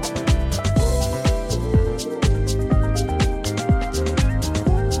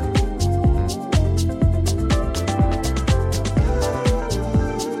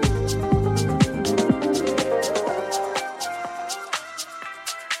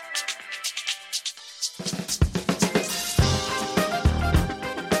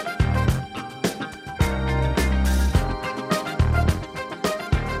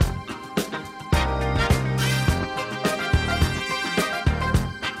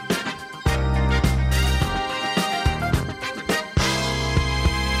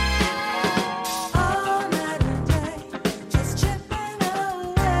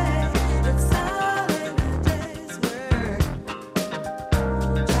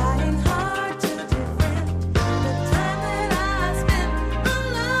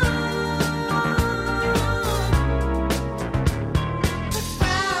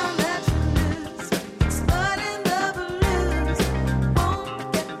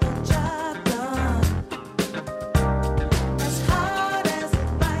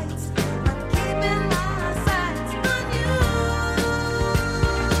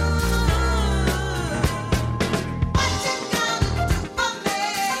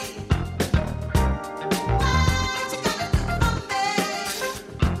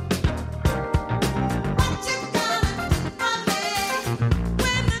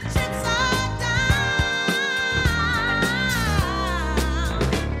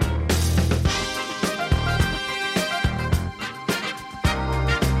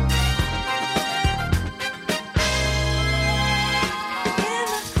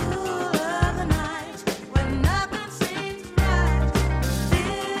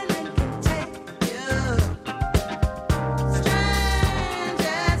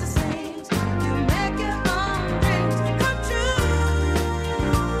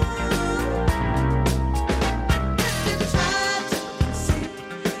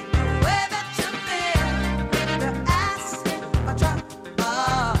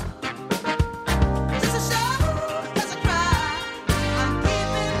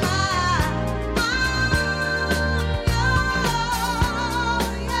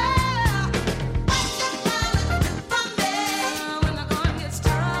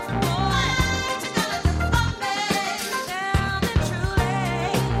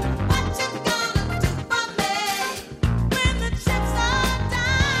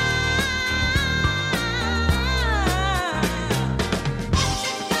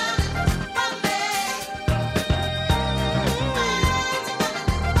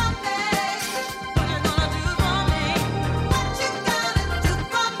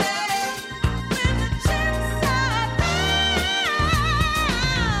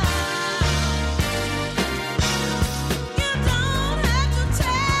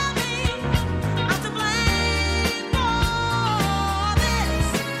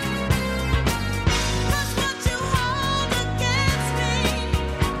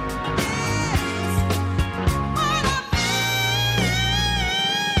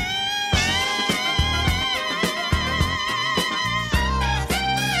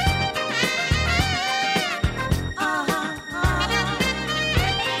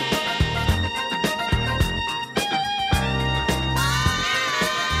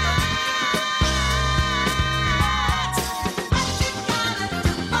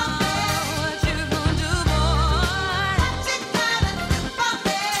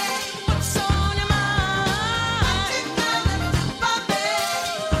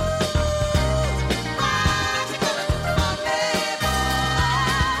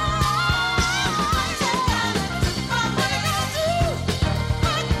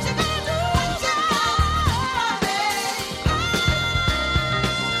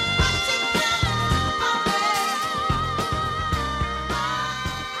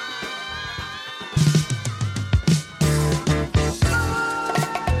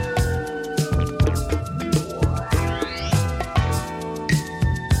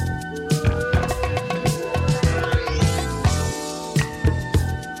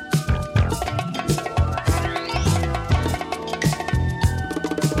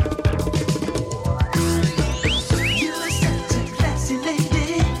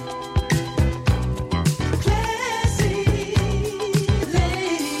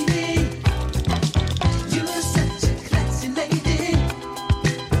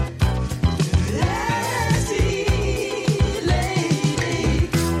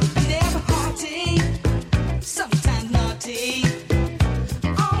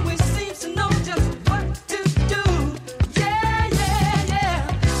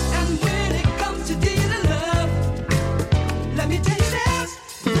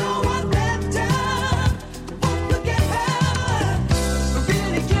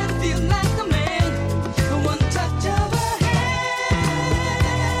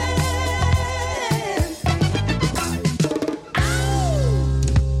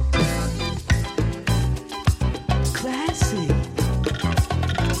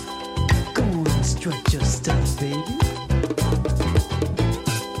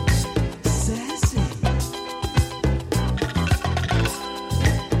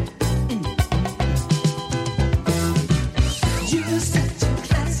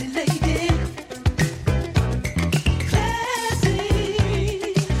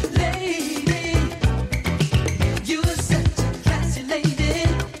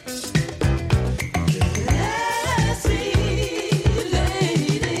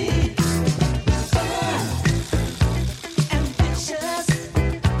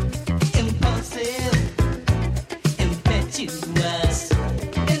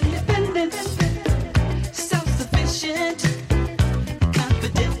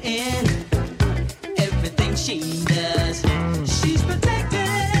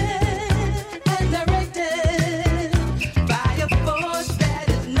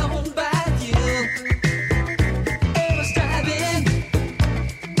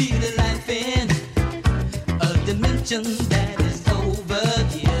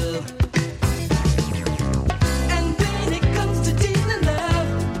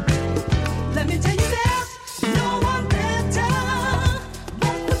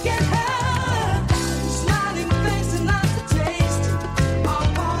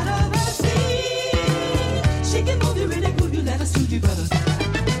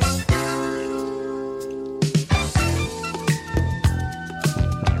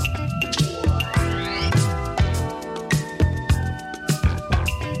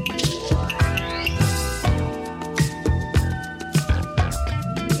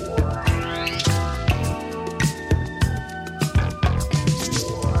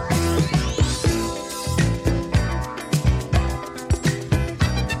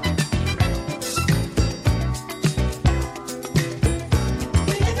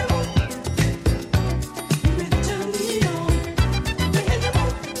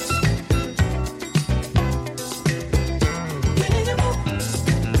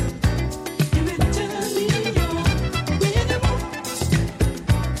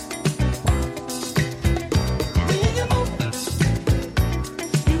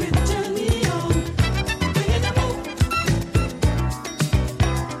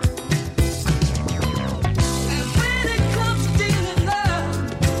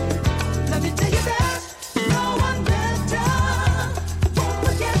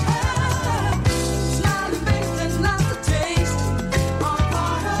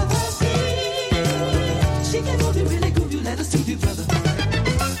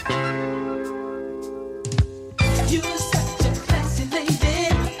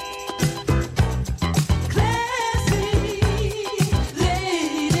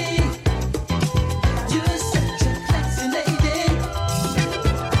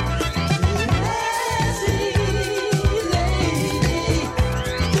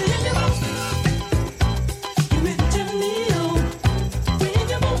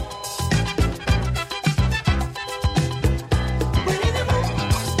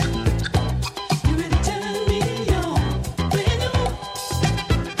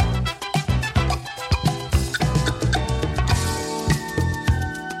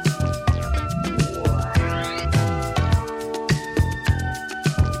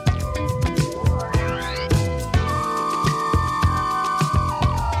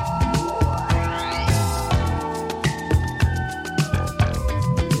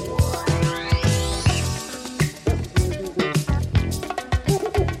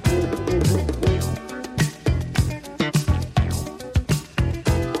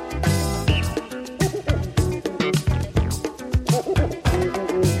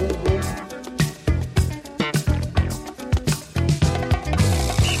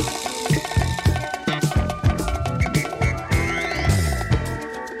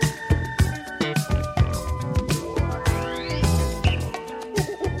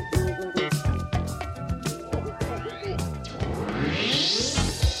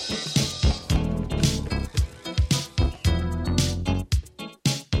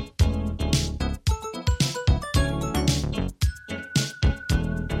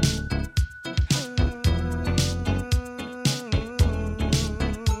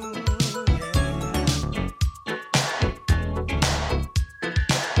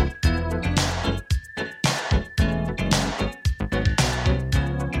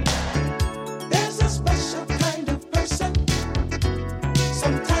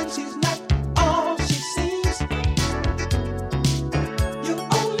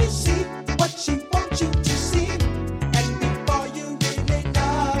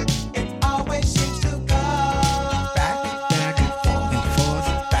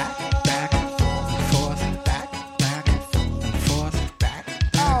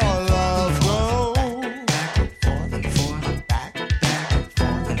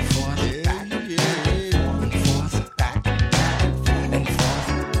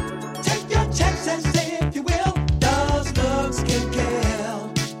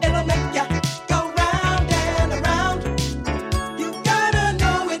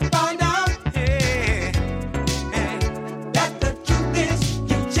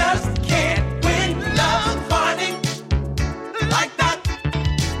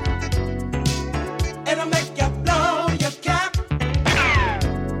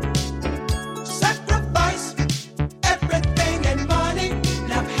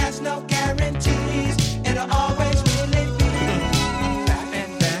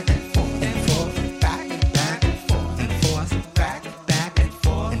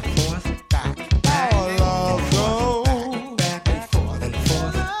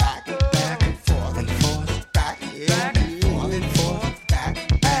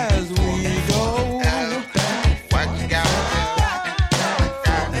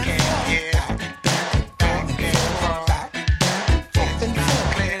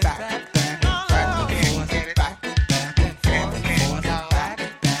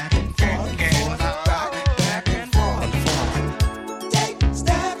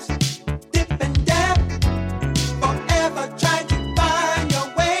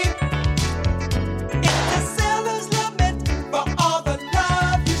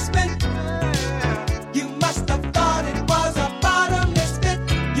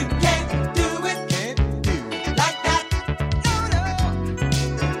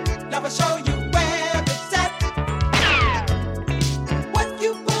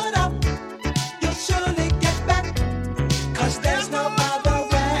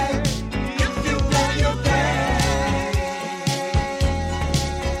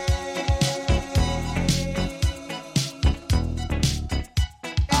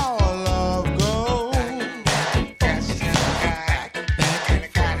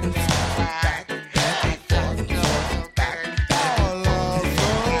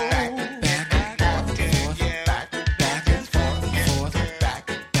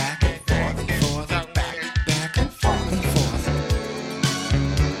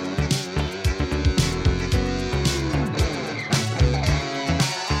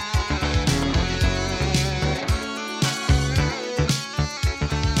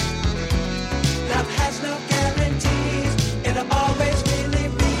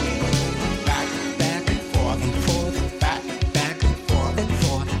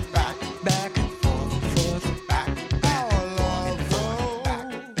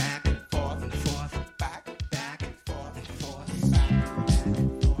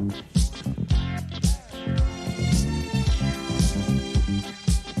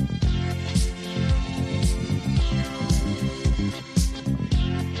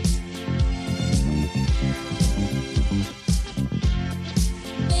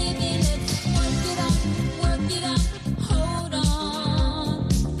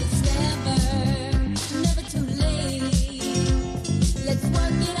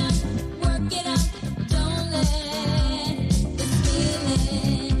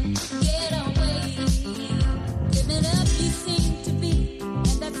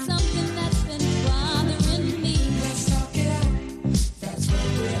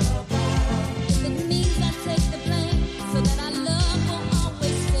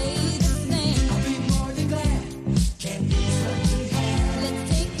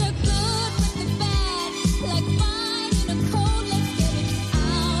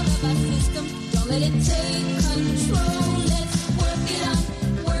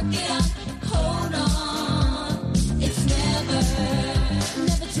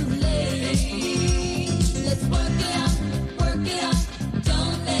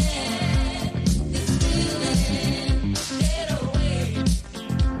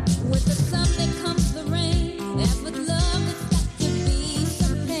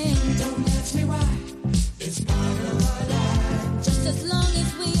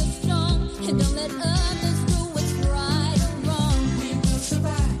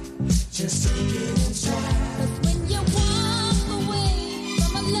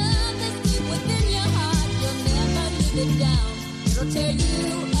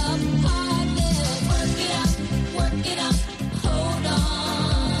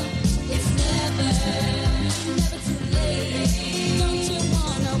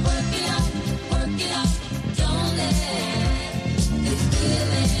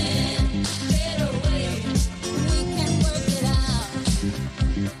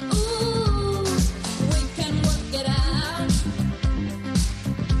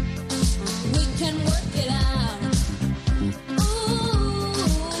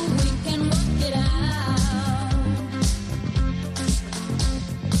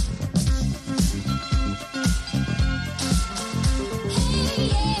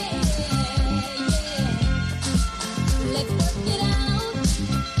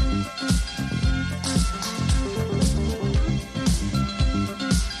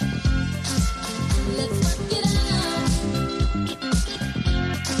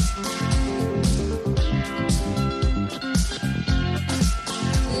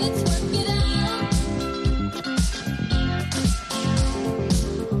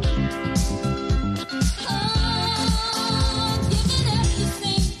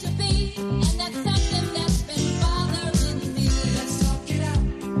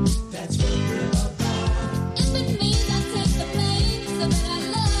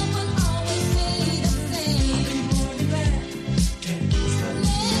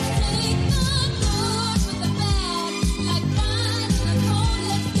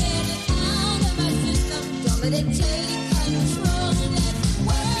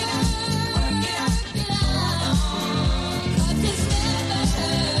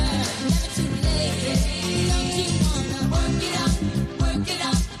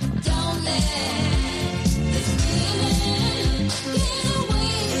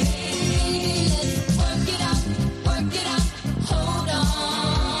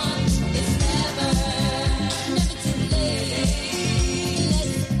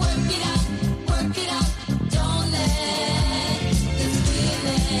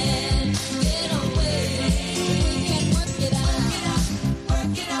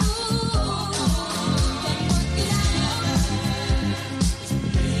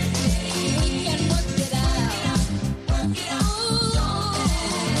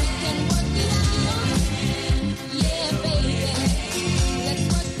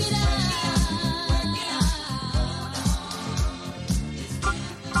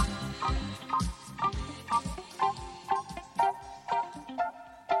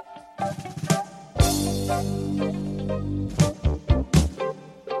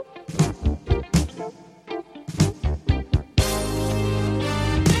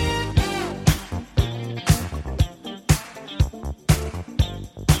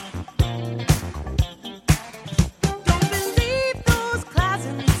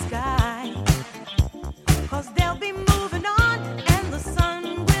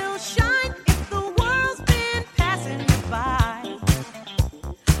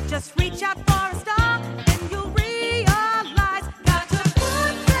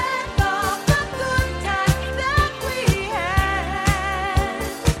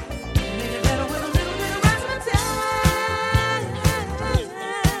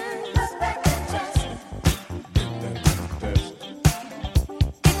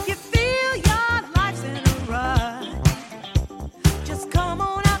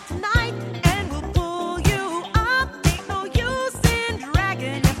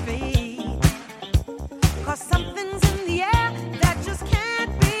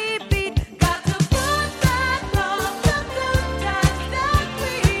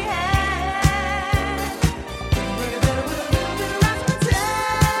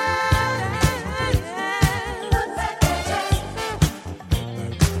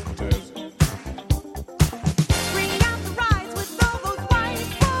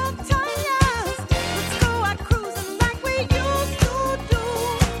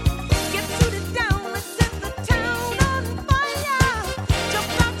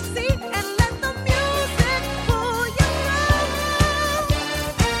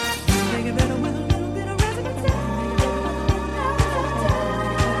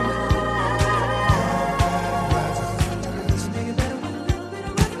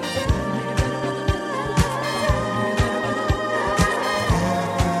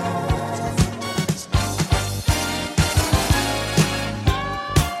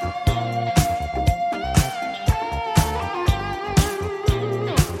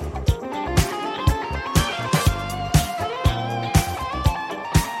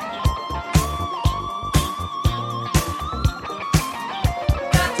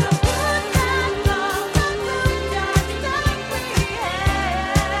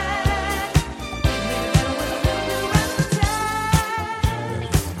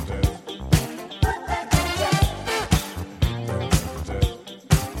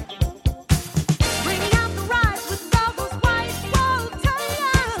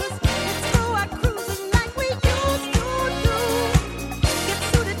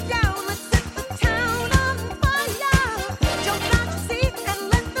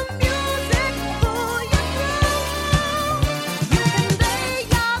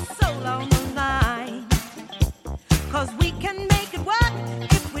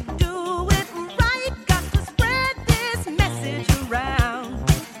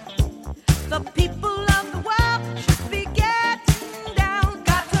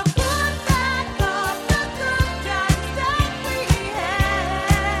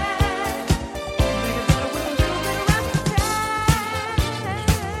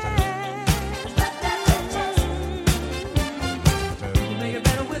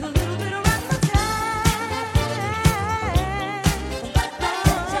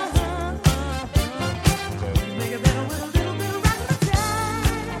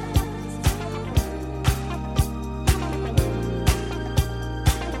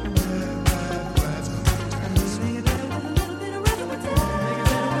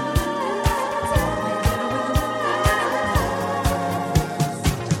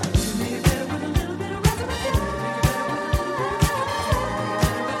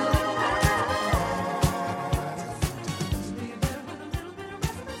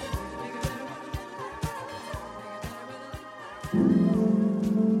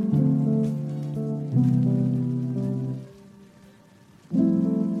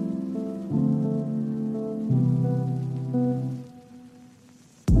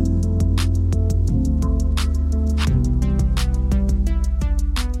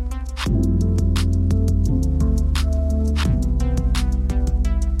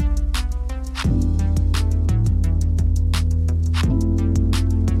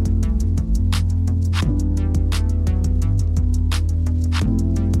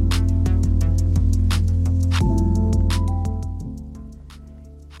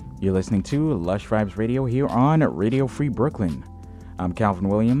 You're listening to Lush Vibes Radio here on Radio Free Brooklyn. I'm Calvin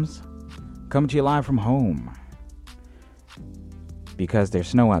Williams, coming to you live from home. Because there's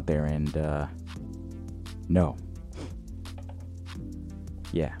snow out there and, no.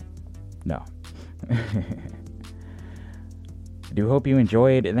 Yeah, no. I do hope you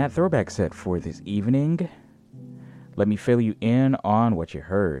enjoyed that throwback set for this evening. Let me fill you in on what you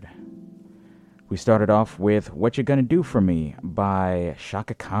heard. We started off with What You Gonna Do For Me by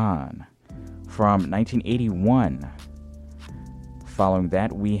Chaka Khan from 1981. Following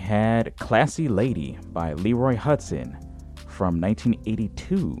that, we had Classy Lady by Leroy Hudson from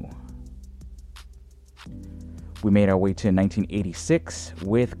 1982. We made our way to 1986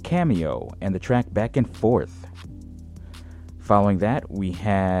 with Cameo and the track Back and Forth. Following that, we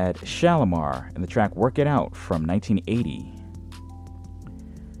had Shalimar and the track Work It Out from 1980.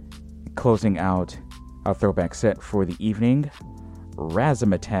 Closing out our throwback set for the evening,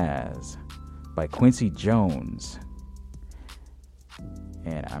 Razzmatazz by Quincy Jones.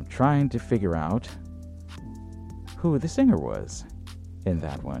 And I'm trying to figure out who the singer was in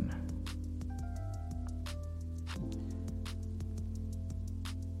that one.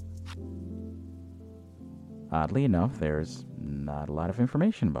 Oddly enough, there's not a lot of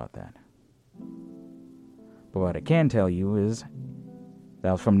information about that. But what I can tell you is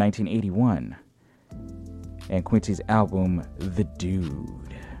that was from 1981 and Quincy's album, The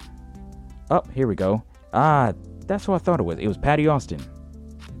Dude. Oh, here we go. That's what I thought it was. It was Patty Austin.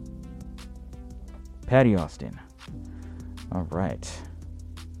 Patty Austin. All right.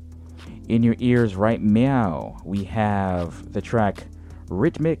 In your ears right meow, we have the track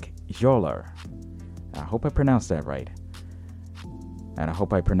Rhythmic Joler. I hope I pronounced that right. And I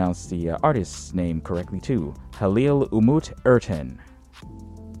hope I pronounced the artist's name correctly too. Halil Umut Erten.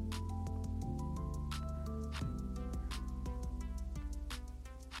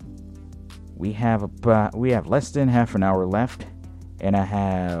 We have less than half an hour left, and I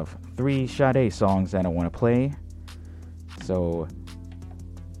have 3 Sade songs that I want to play. So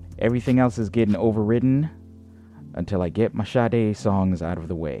everything else is getting overridden until I get my Sade songs out of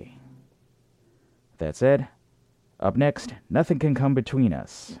the way. That said, up next, Nothing Can Come Between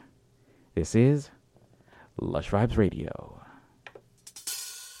Us. This is Lush Vibes Radio.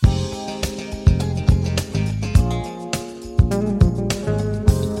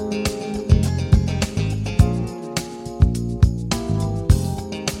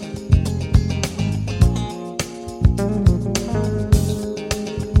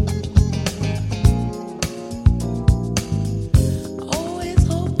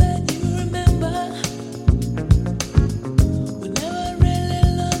 Whenever I really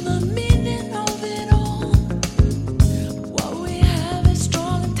learn the meaning of it all.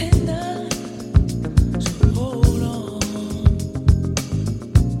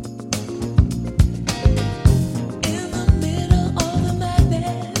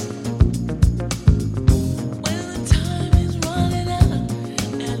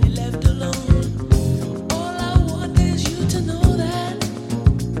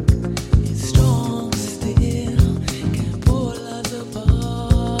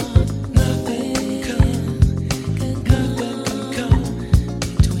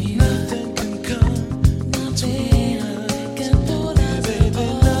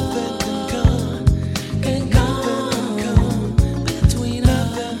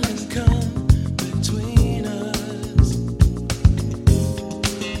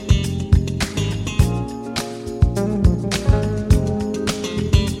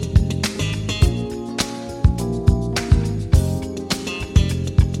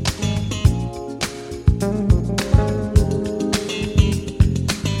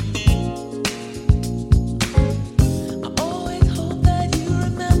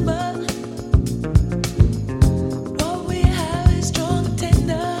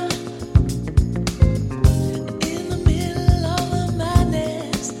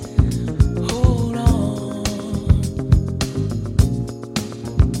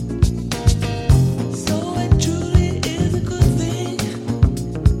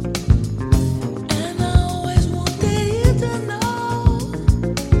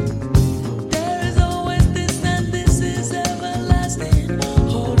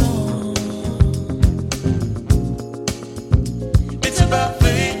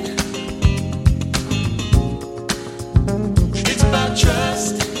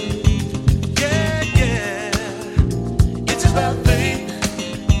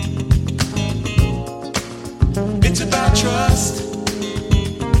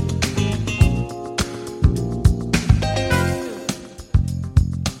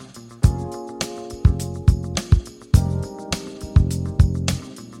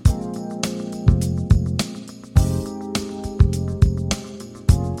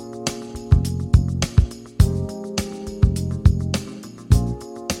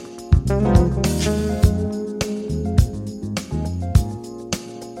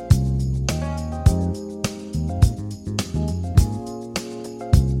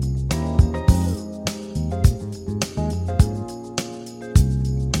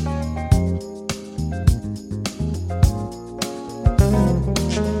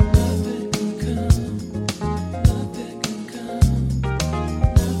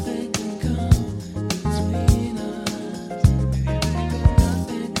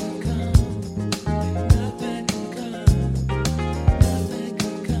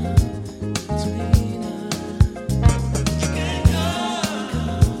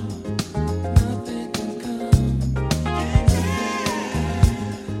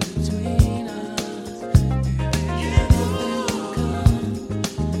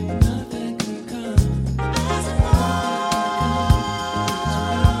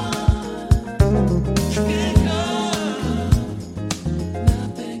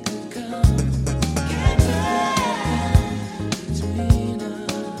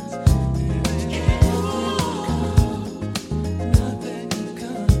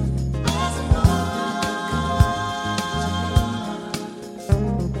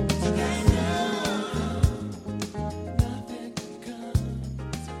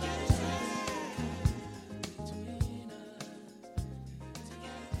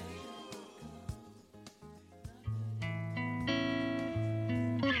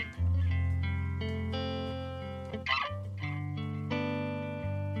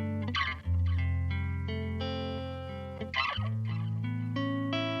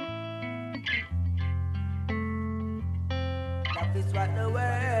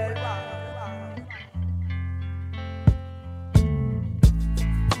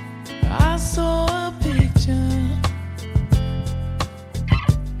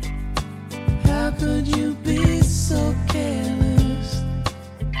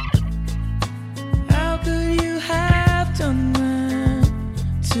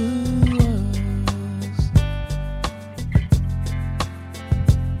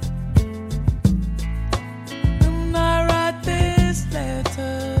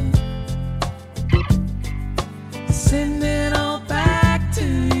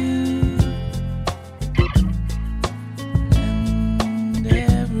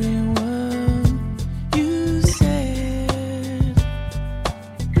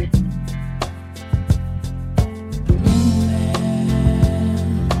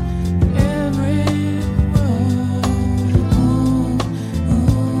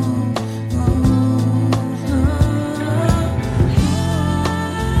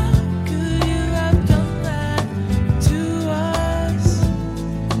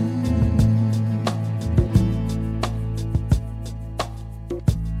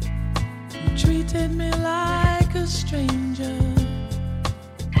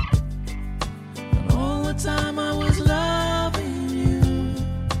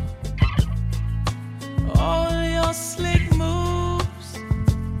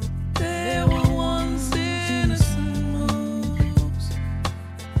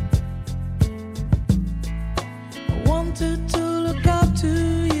 tempted to look up to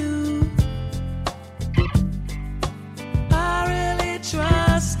you. I really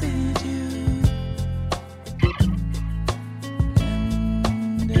trusted you.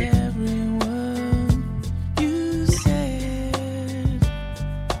 And every word you said,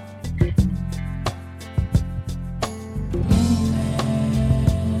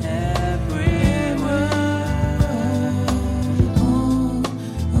 every word,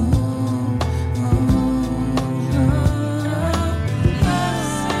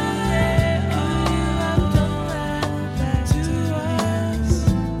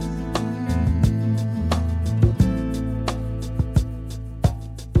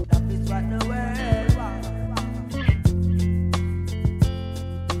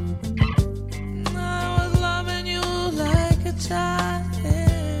 I was loving you like a child.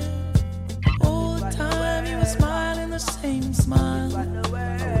 All the time you were smiling the same smile. I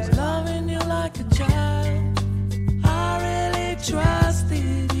was loving you like a child. I really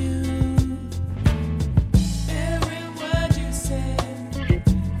trusted you. Every word you said,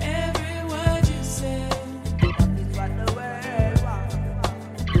 every word you said.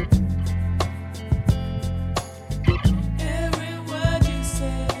 Every word you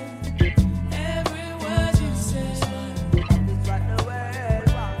said, every word you said.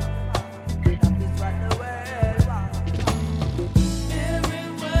 Every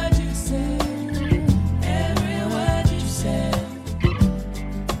word you said, every word you said.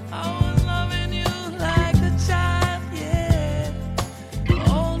 I was loving you like a child, yeah.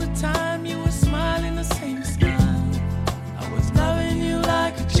 All the time you were smiling the same smile. I was loving you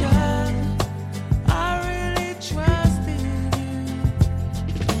like a child. I really trusted you.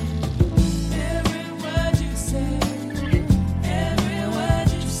 Every word you said, every word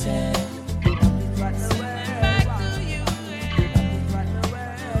you said. Sending back to you.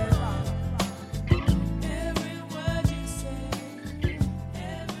 Every word you said,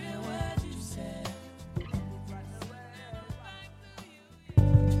 every word you said.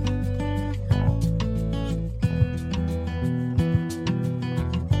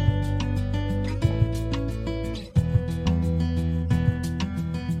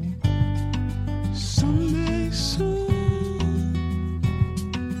 Someday soon,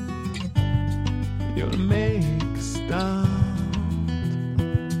 you'll make a start.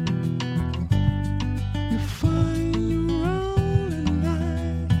 You find your own at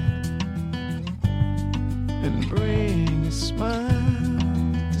night and bring a smile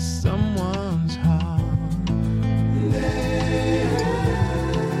to someone's heart.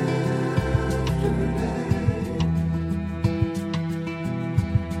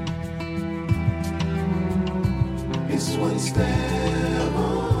 It's one step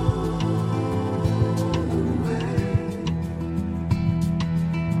on the way.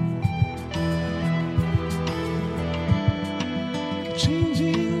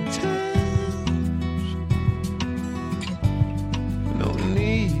 Changing times, no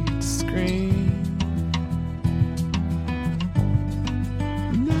need to scream.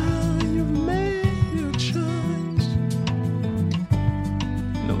 Now you've made your choice,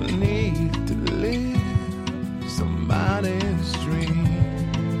 no need to live somebody's dream.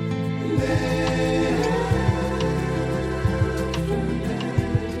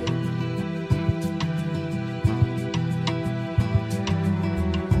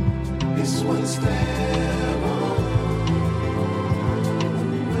 It's one step on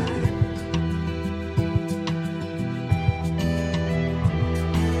the way.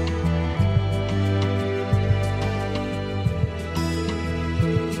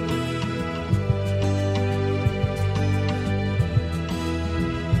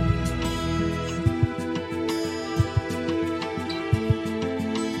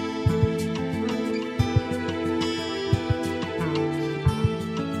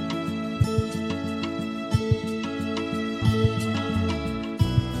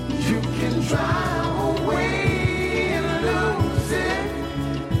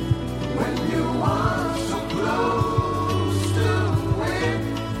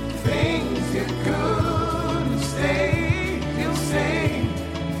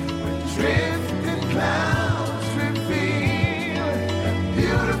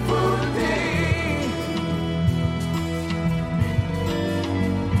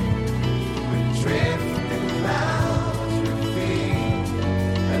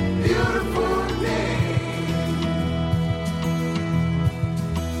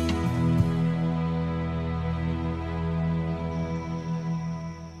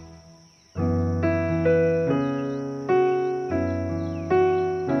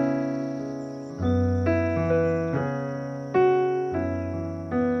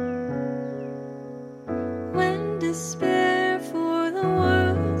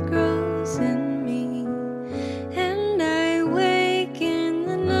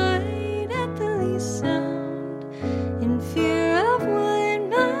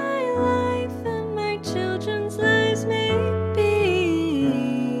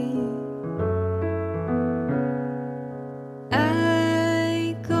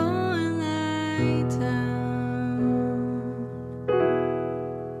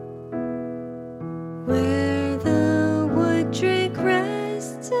 where the wood drake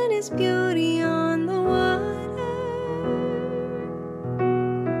rests in his beauty on the water,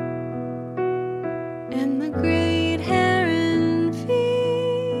 and the great heron feeds.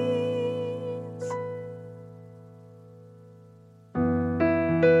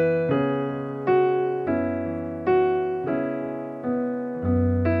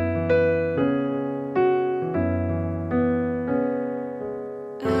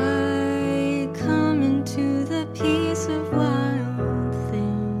 I come into the peace of wild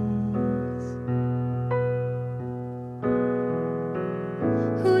things,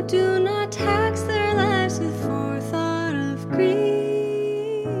 who do not tax their lives with forethought of grief.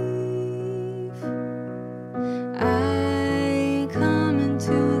 I come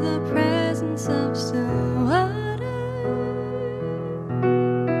into the presence of still water,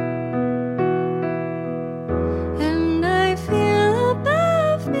 and I feel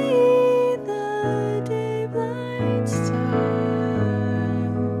above me the day-blind stars,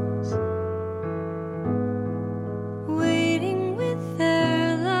 waiting with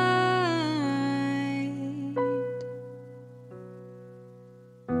their light.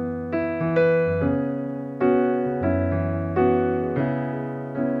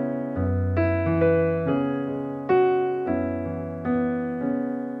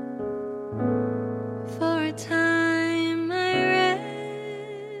 For a time I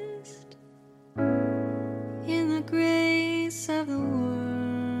rest in the grace of the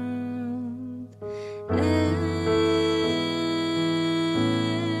world, and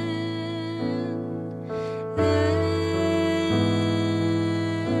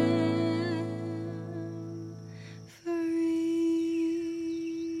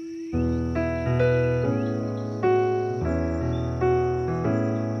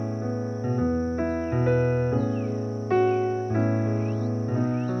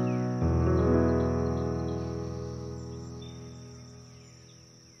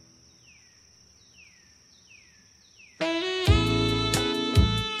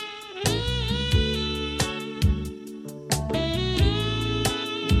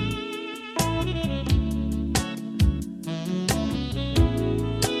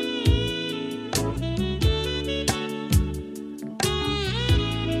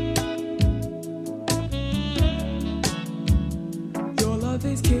Your love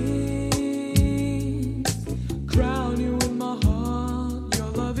is king. Crown you in my heart. Your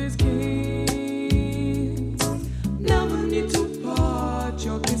love is king. Never need to part.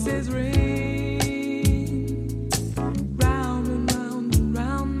 Your kisses ring. Round and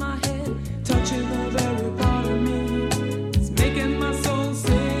round my head. Touching the very part of me. It's making my soul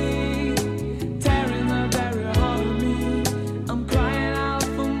sing. Tearing the very heart of me. I'm crying out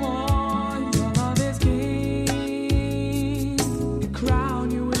for more. Your love is king. Crown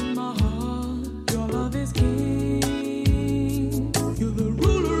you in my heart. Your love is king. You're the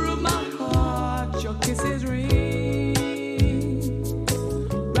ruler of my heart. Your kisses ring.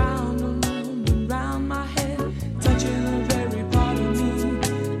 Round and round my head. Touching the very part of me.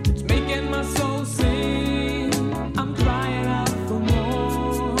 It's making my soul sing. I'm crying out for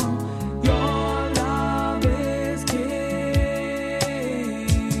more. Your love is king.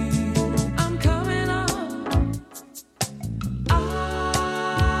 I'm coming up.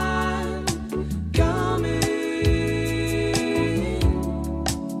 I'm coming.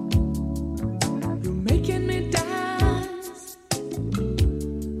 You're making me dance.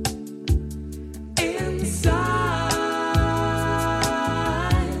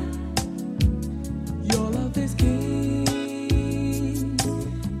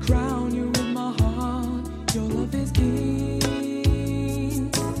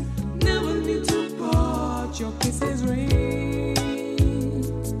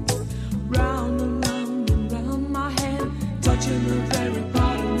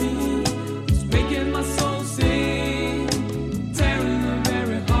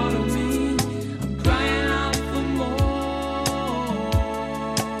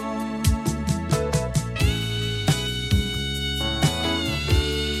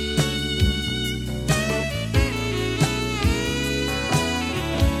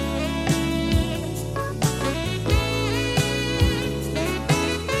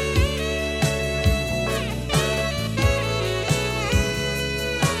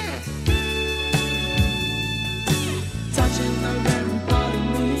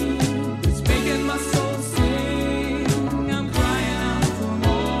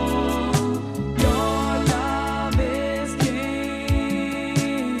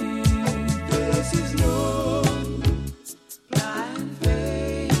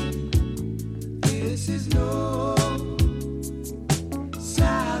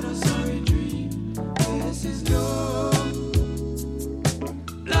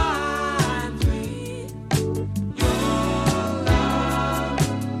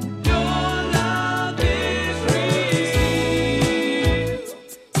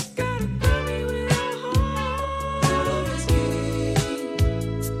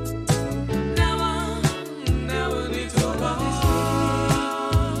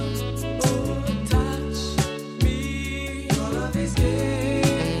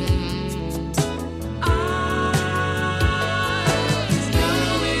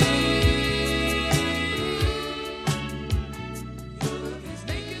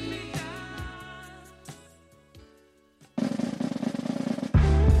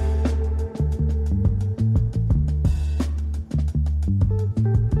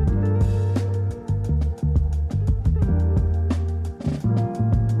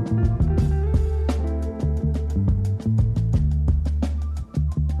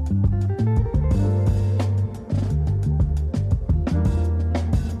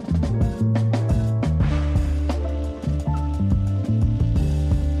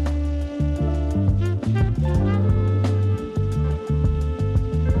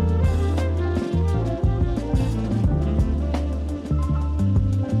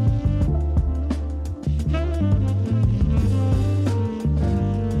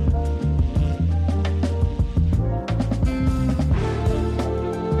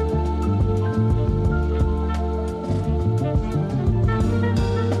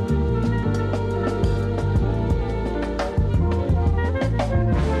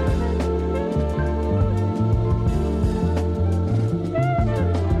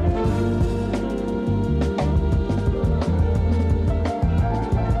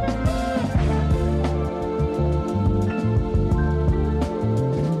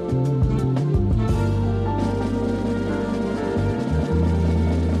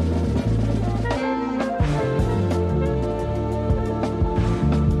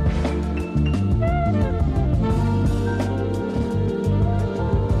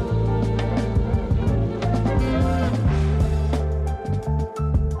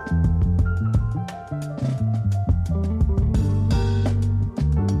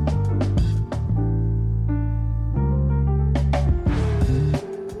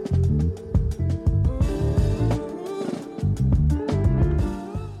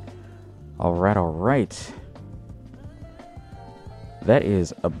 All right. That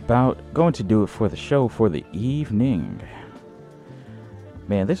is about going to do it for the show for the evening.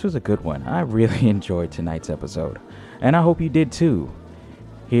 Man, this was a good one. I really enjoyed tonight's episode, and I hope you did too.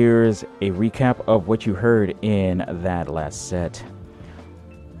 Here's a recap of what you heard in that last set.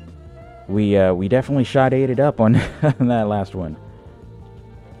 We definitely Sade'd it up on that last one.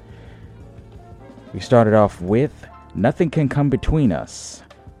 We started off with Nothing Can Come Between Us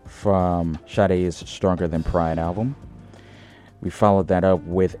from Sade's Stronger Than Pride album. We followed that up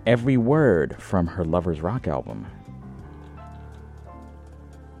with Every Word from her Lovers Rock album.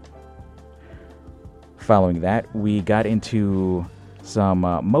 Following that, we got into some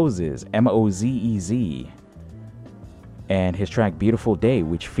Moses, Mozez, and his track Beautiful Day,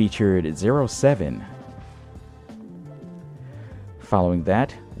 which featured 07. Following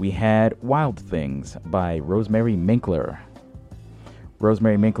that, we had Wild Things by Rosemary Minkler.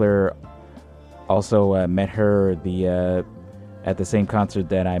 Rosemary Minkler also met her at the same concert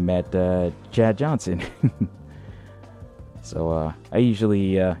that I met Chad Johnson. So I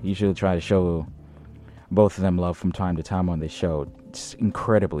usually try to show both of them love from time to time on this show. Just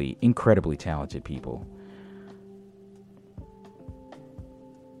incredibly talented people.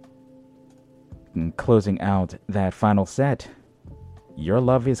 And closing out that final set, Your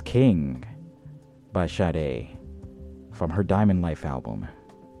Love Is King by Sade from her Diamond Life album.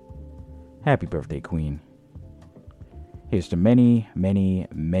 Happy birthday, Queen. Here's to many, many,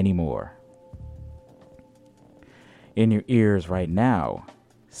 many more. In your ears right now,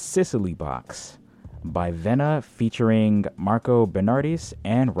 Sicily Box by Venna featuring Marco Bernardis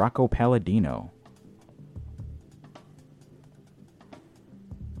and Rocco Palladino.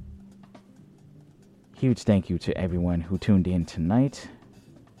 Huge thank you to everyone who tuned in tonight.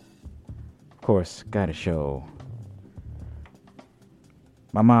 Of course, gotta show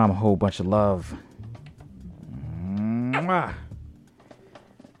my mom a whole bunch of love. Mwah.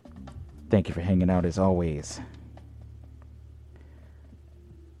 Thank you for hanging out as always.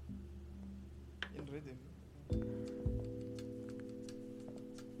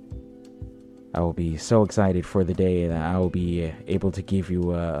 I will be so excited for the day that I will be able to give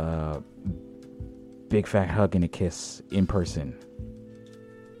you a big fat hug and a kiss in person.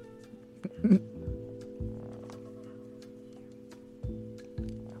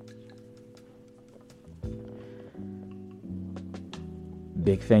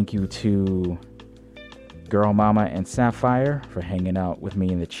 Big thank you to Girl Mama and Sapphire for hanging out with me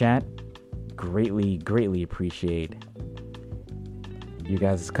in the chat. Greatly appreciate you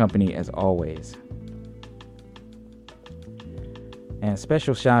guys' company as always. And a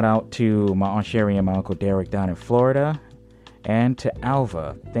special shout out to my Aunt Sherry and my Uncle Derek down in Florida. And to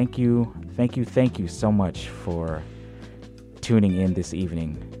Alva. Thank you so much for tuning in this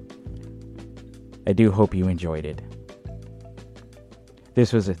evening. I do hope you enjoyed it.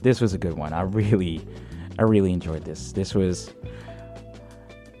 This was a good one. I really enjoyed this. I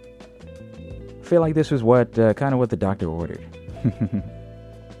feel like this was what kind of what the doctor ordered.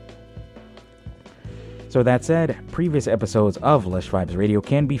 So that said, previous episodes of Lush Vibes Radio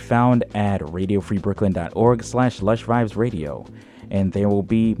can be found at radiofreebrooklyn.org/lushvibesradio, and there will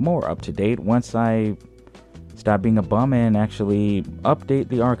be more up to date once I stop being a bum and actually update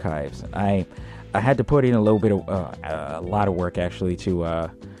the archives. I had to put in a little bit of a lot of work actually to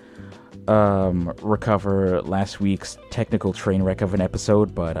recover last week's technical train wreck of an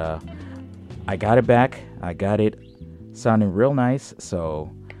episode, but I got it back. I got it sounding real nice, so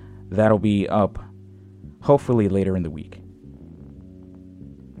that'll be up hopefully later in the week.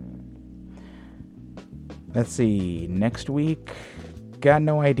 Let's see, next week, got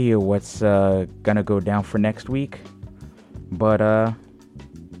no idea what's gonna go down for next week, but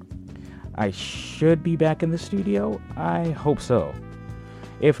I should be back in the studio. I hope so.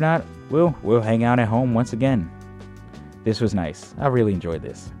 If not, we'll hang out at home once again. This was nice. I really enjoyed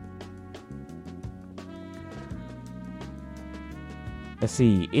this. Let's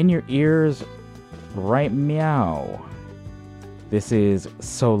see, in your ears right meow. This is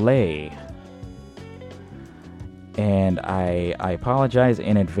Soleil. And I apologize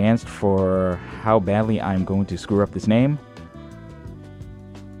in advance for how badly I'm going to screw up this name.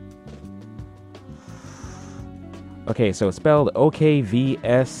 Okay, so it's spelled Okvsho.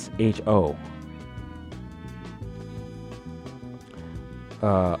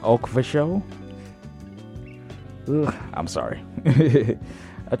 Okvsho? Ugh, I'm sorry.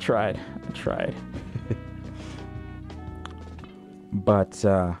 I tried. But,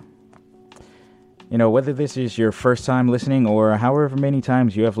 whether this is your first time listening or however many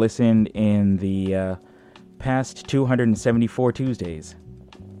times you have listened in the past 274 Tuesdays,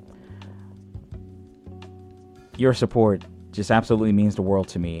 your support just absolutely means the world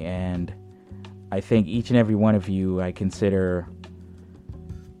to me, and I think each and every one of you I consider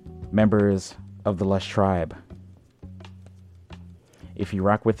members of the Lush Tribe. If you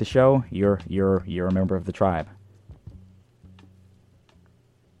rock with the show, you're a member of the tribe.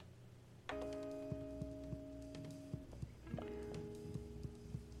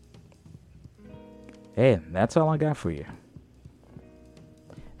 Hey, that's all I got for you.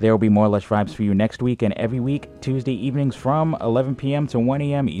 There will be more Lush Vibes for you next week and every week, Tuesday evenings from 11 p.m. to 1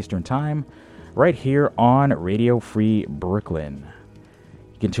 a.m. Eastern Time, right here on Radio Free Brooklyn.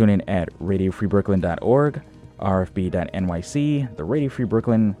 You can tune in at radiofreebrooklyn.org, rfb.nyc, the Radio Free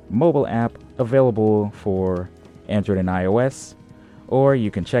Brooklyn mobile app available for Android and iOS, or you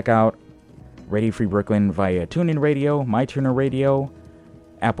can check out Radio Free Brooklyn via TuneIn Radio, MyTuner Radio,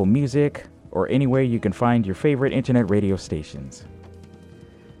 Apple Music, or anywhere you can find your favorite internet radio stations.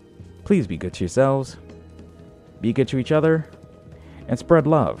 Please be good to yourselves, be good to each other, and spread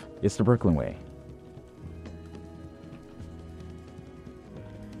love. It's the Brooklyn way.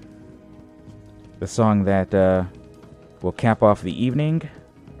 The song that will cap off the evening,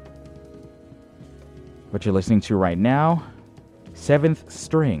 what you're listening to right now, Seventh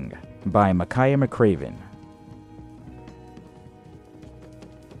String by Micaiah McCraven.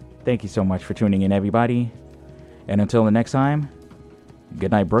 Thank you so much for tuning in, everybody. And until the next time, good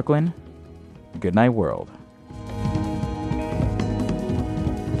night, Brooklyn. Good night, world.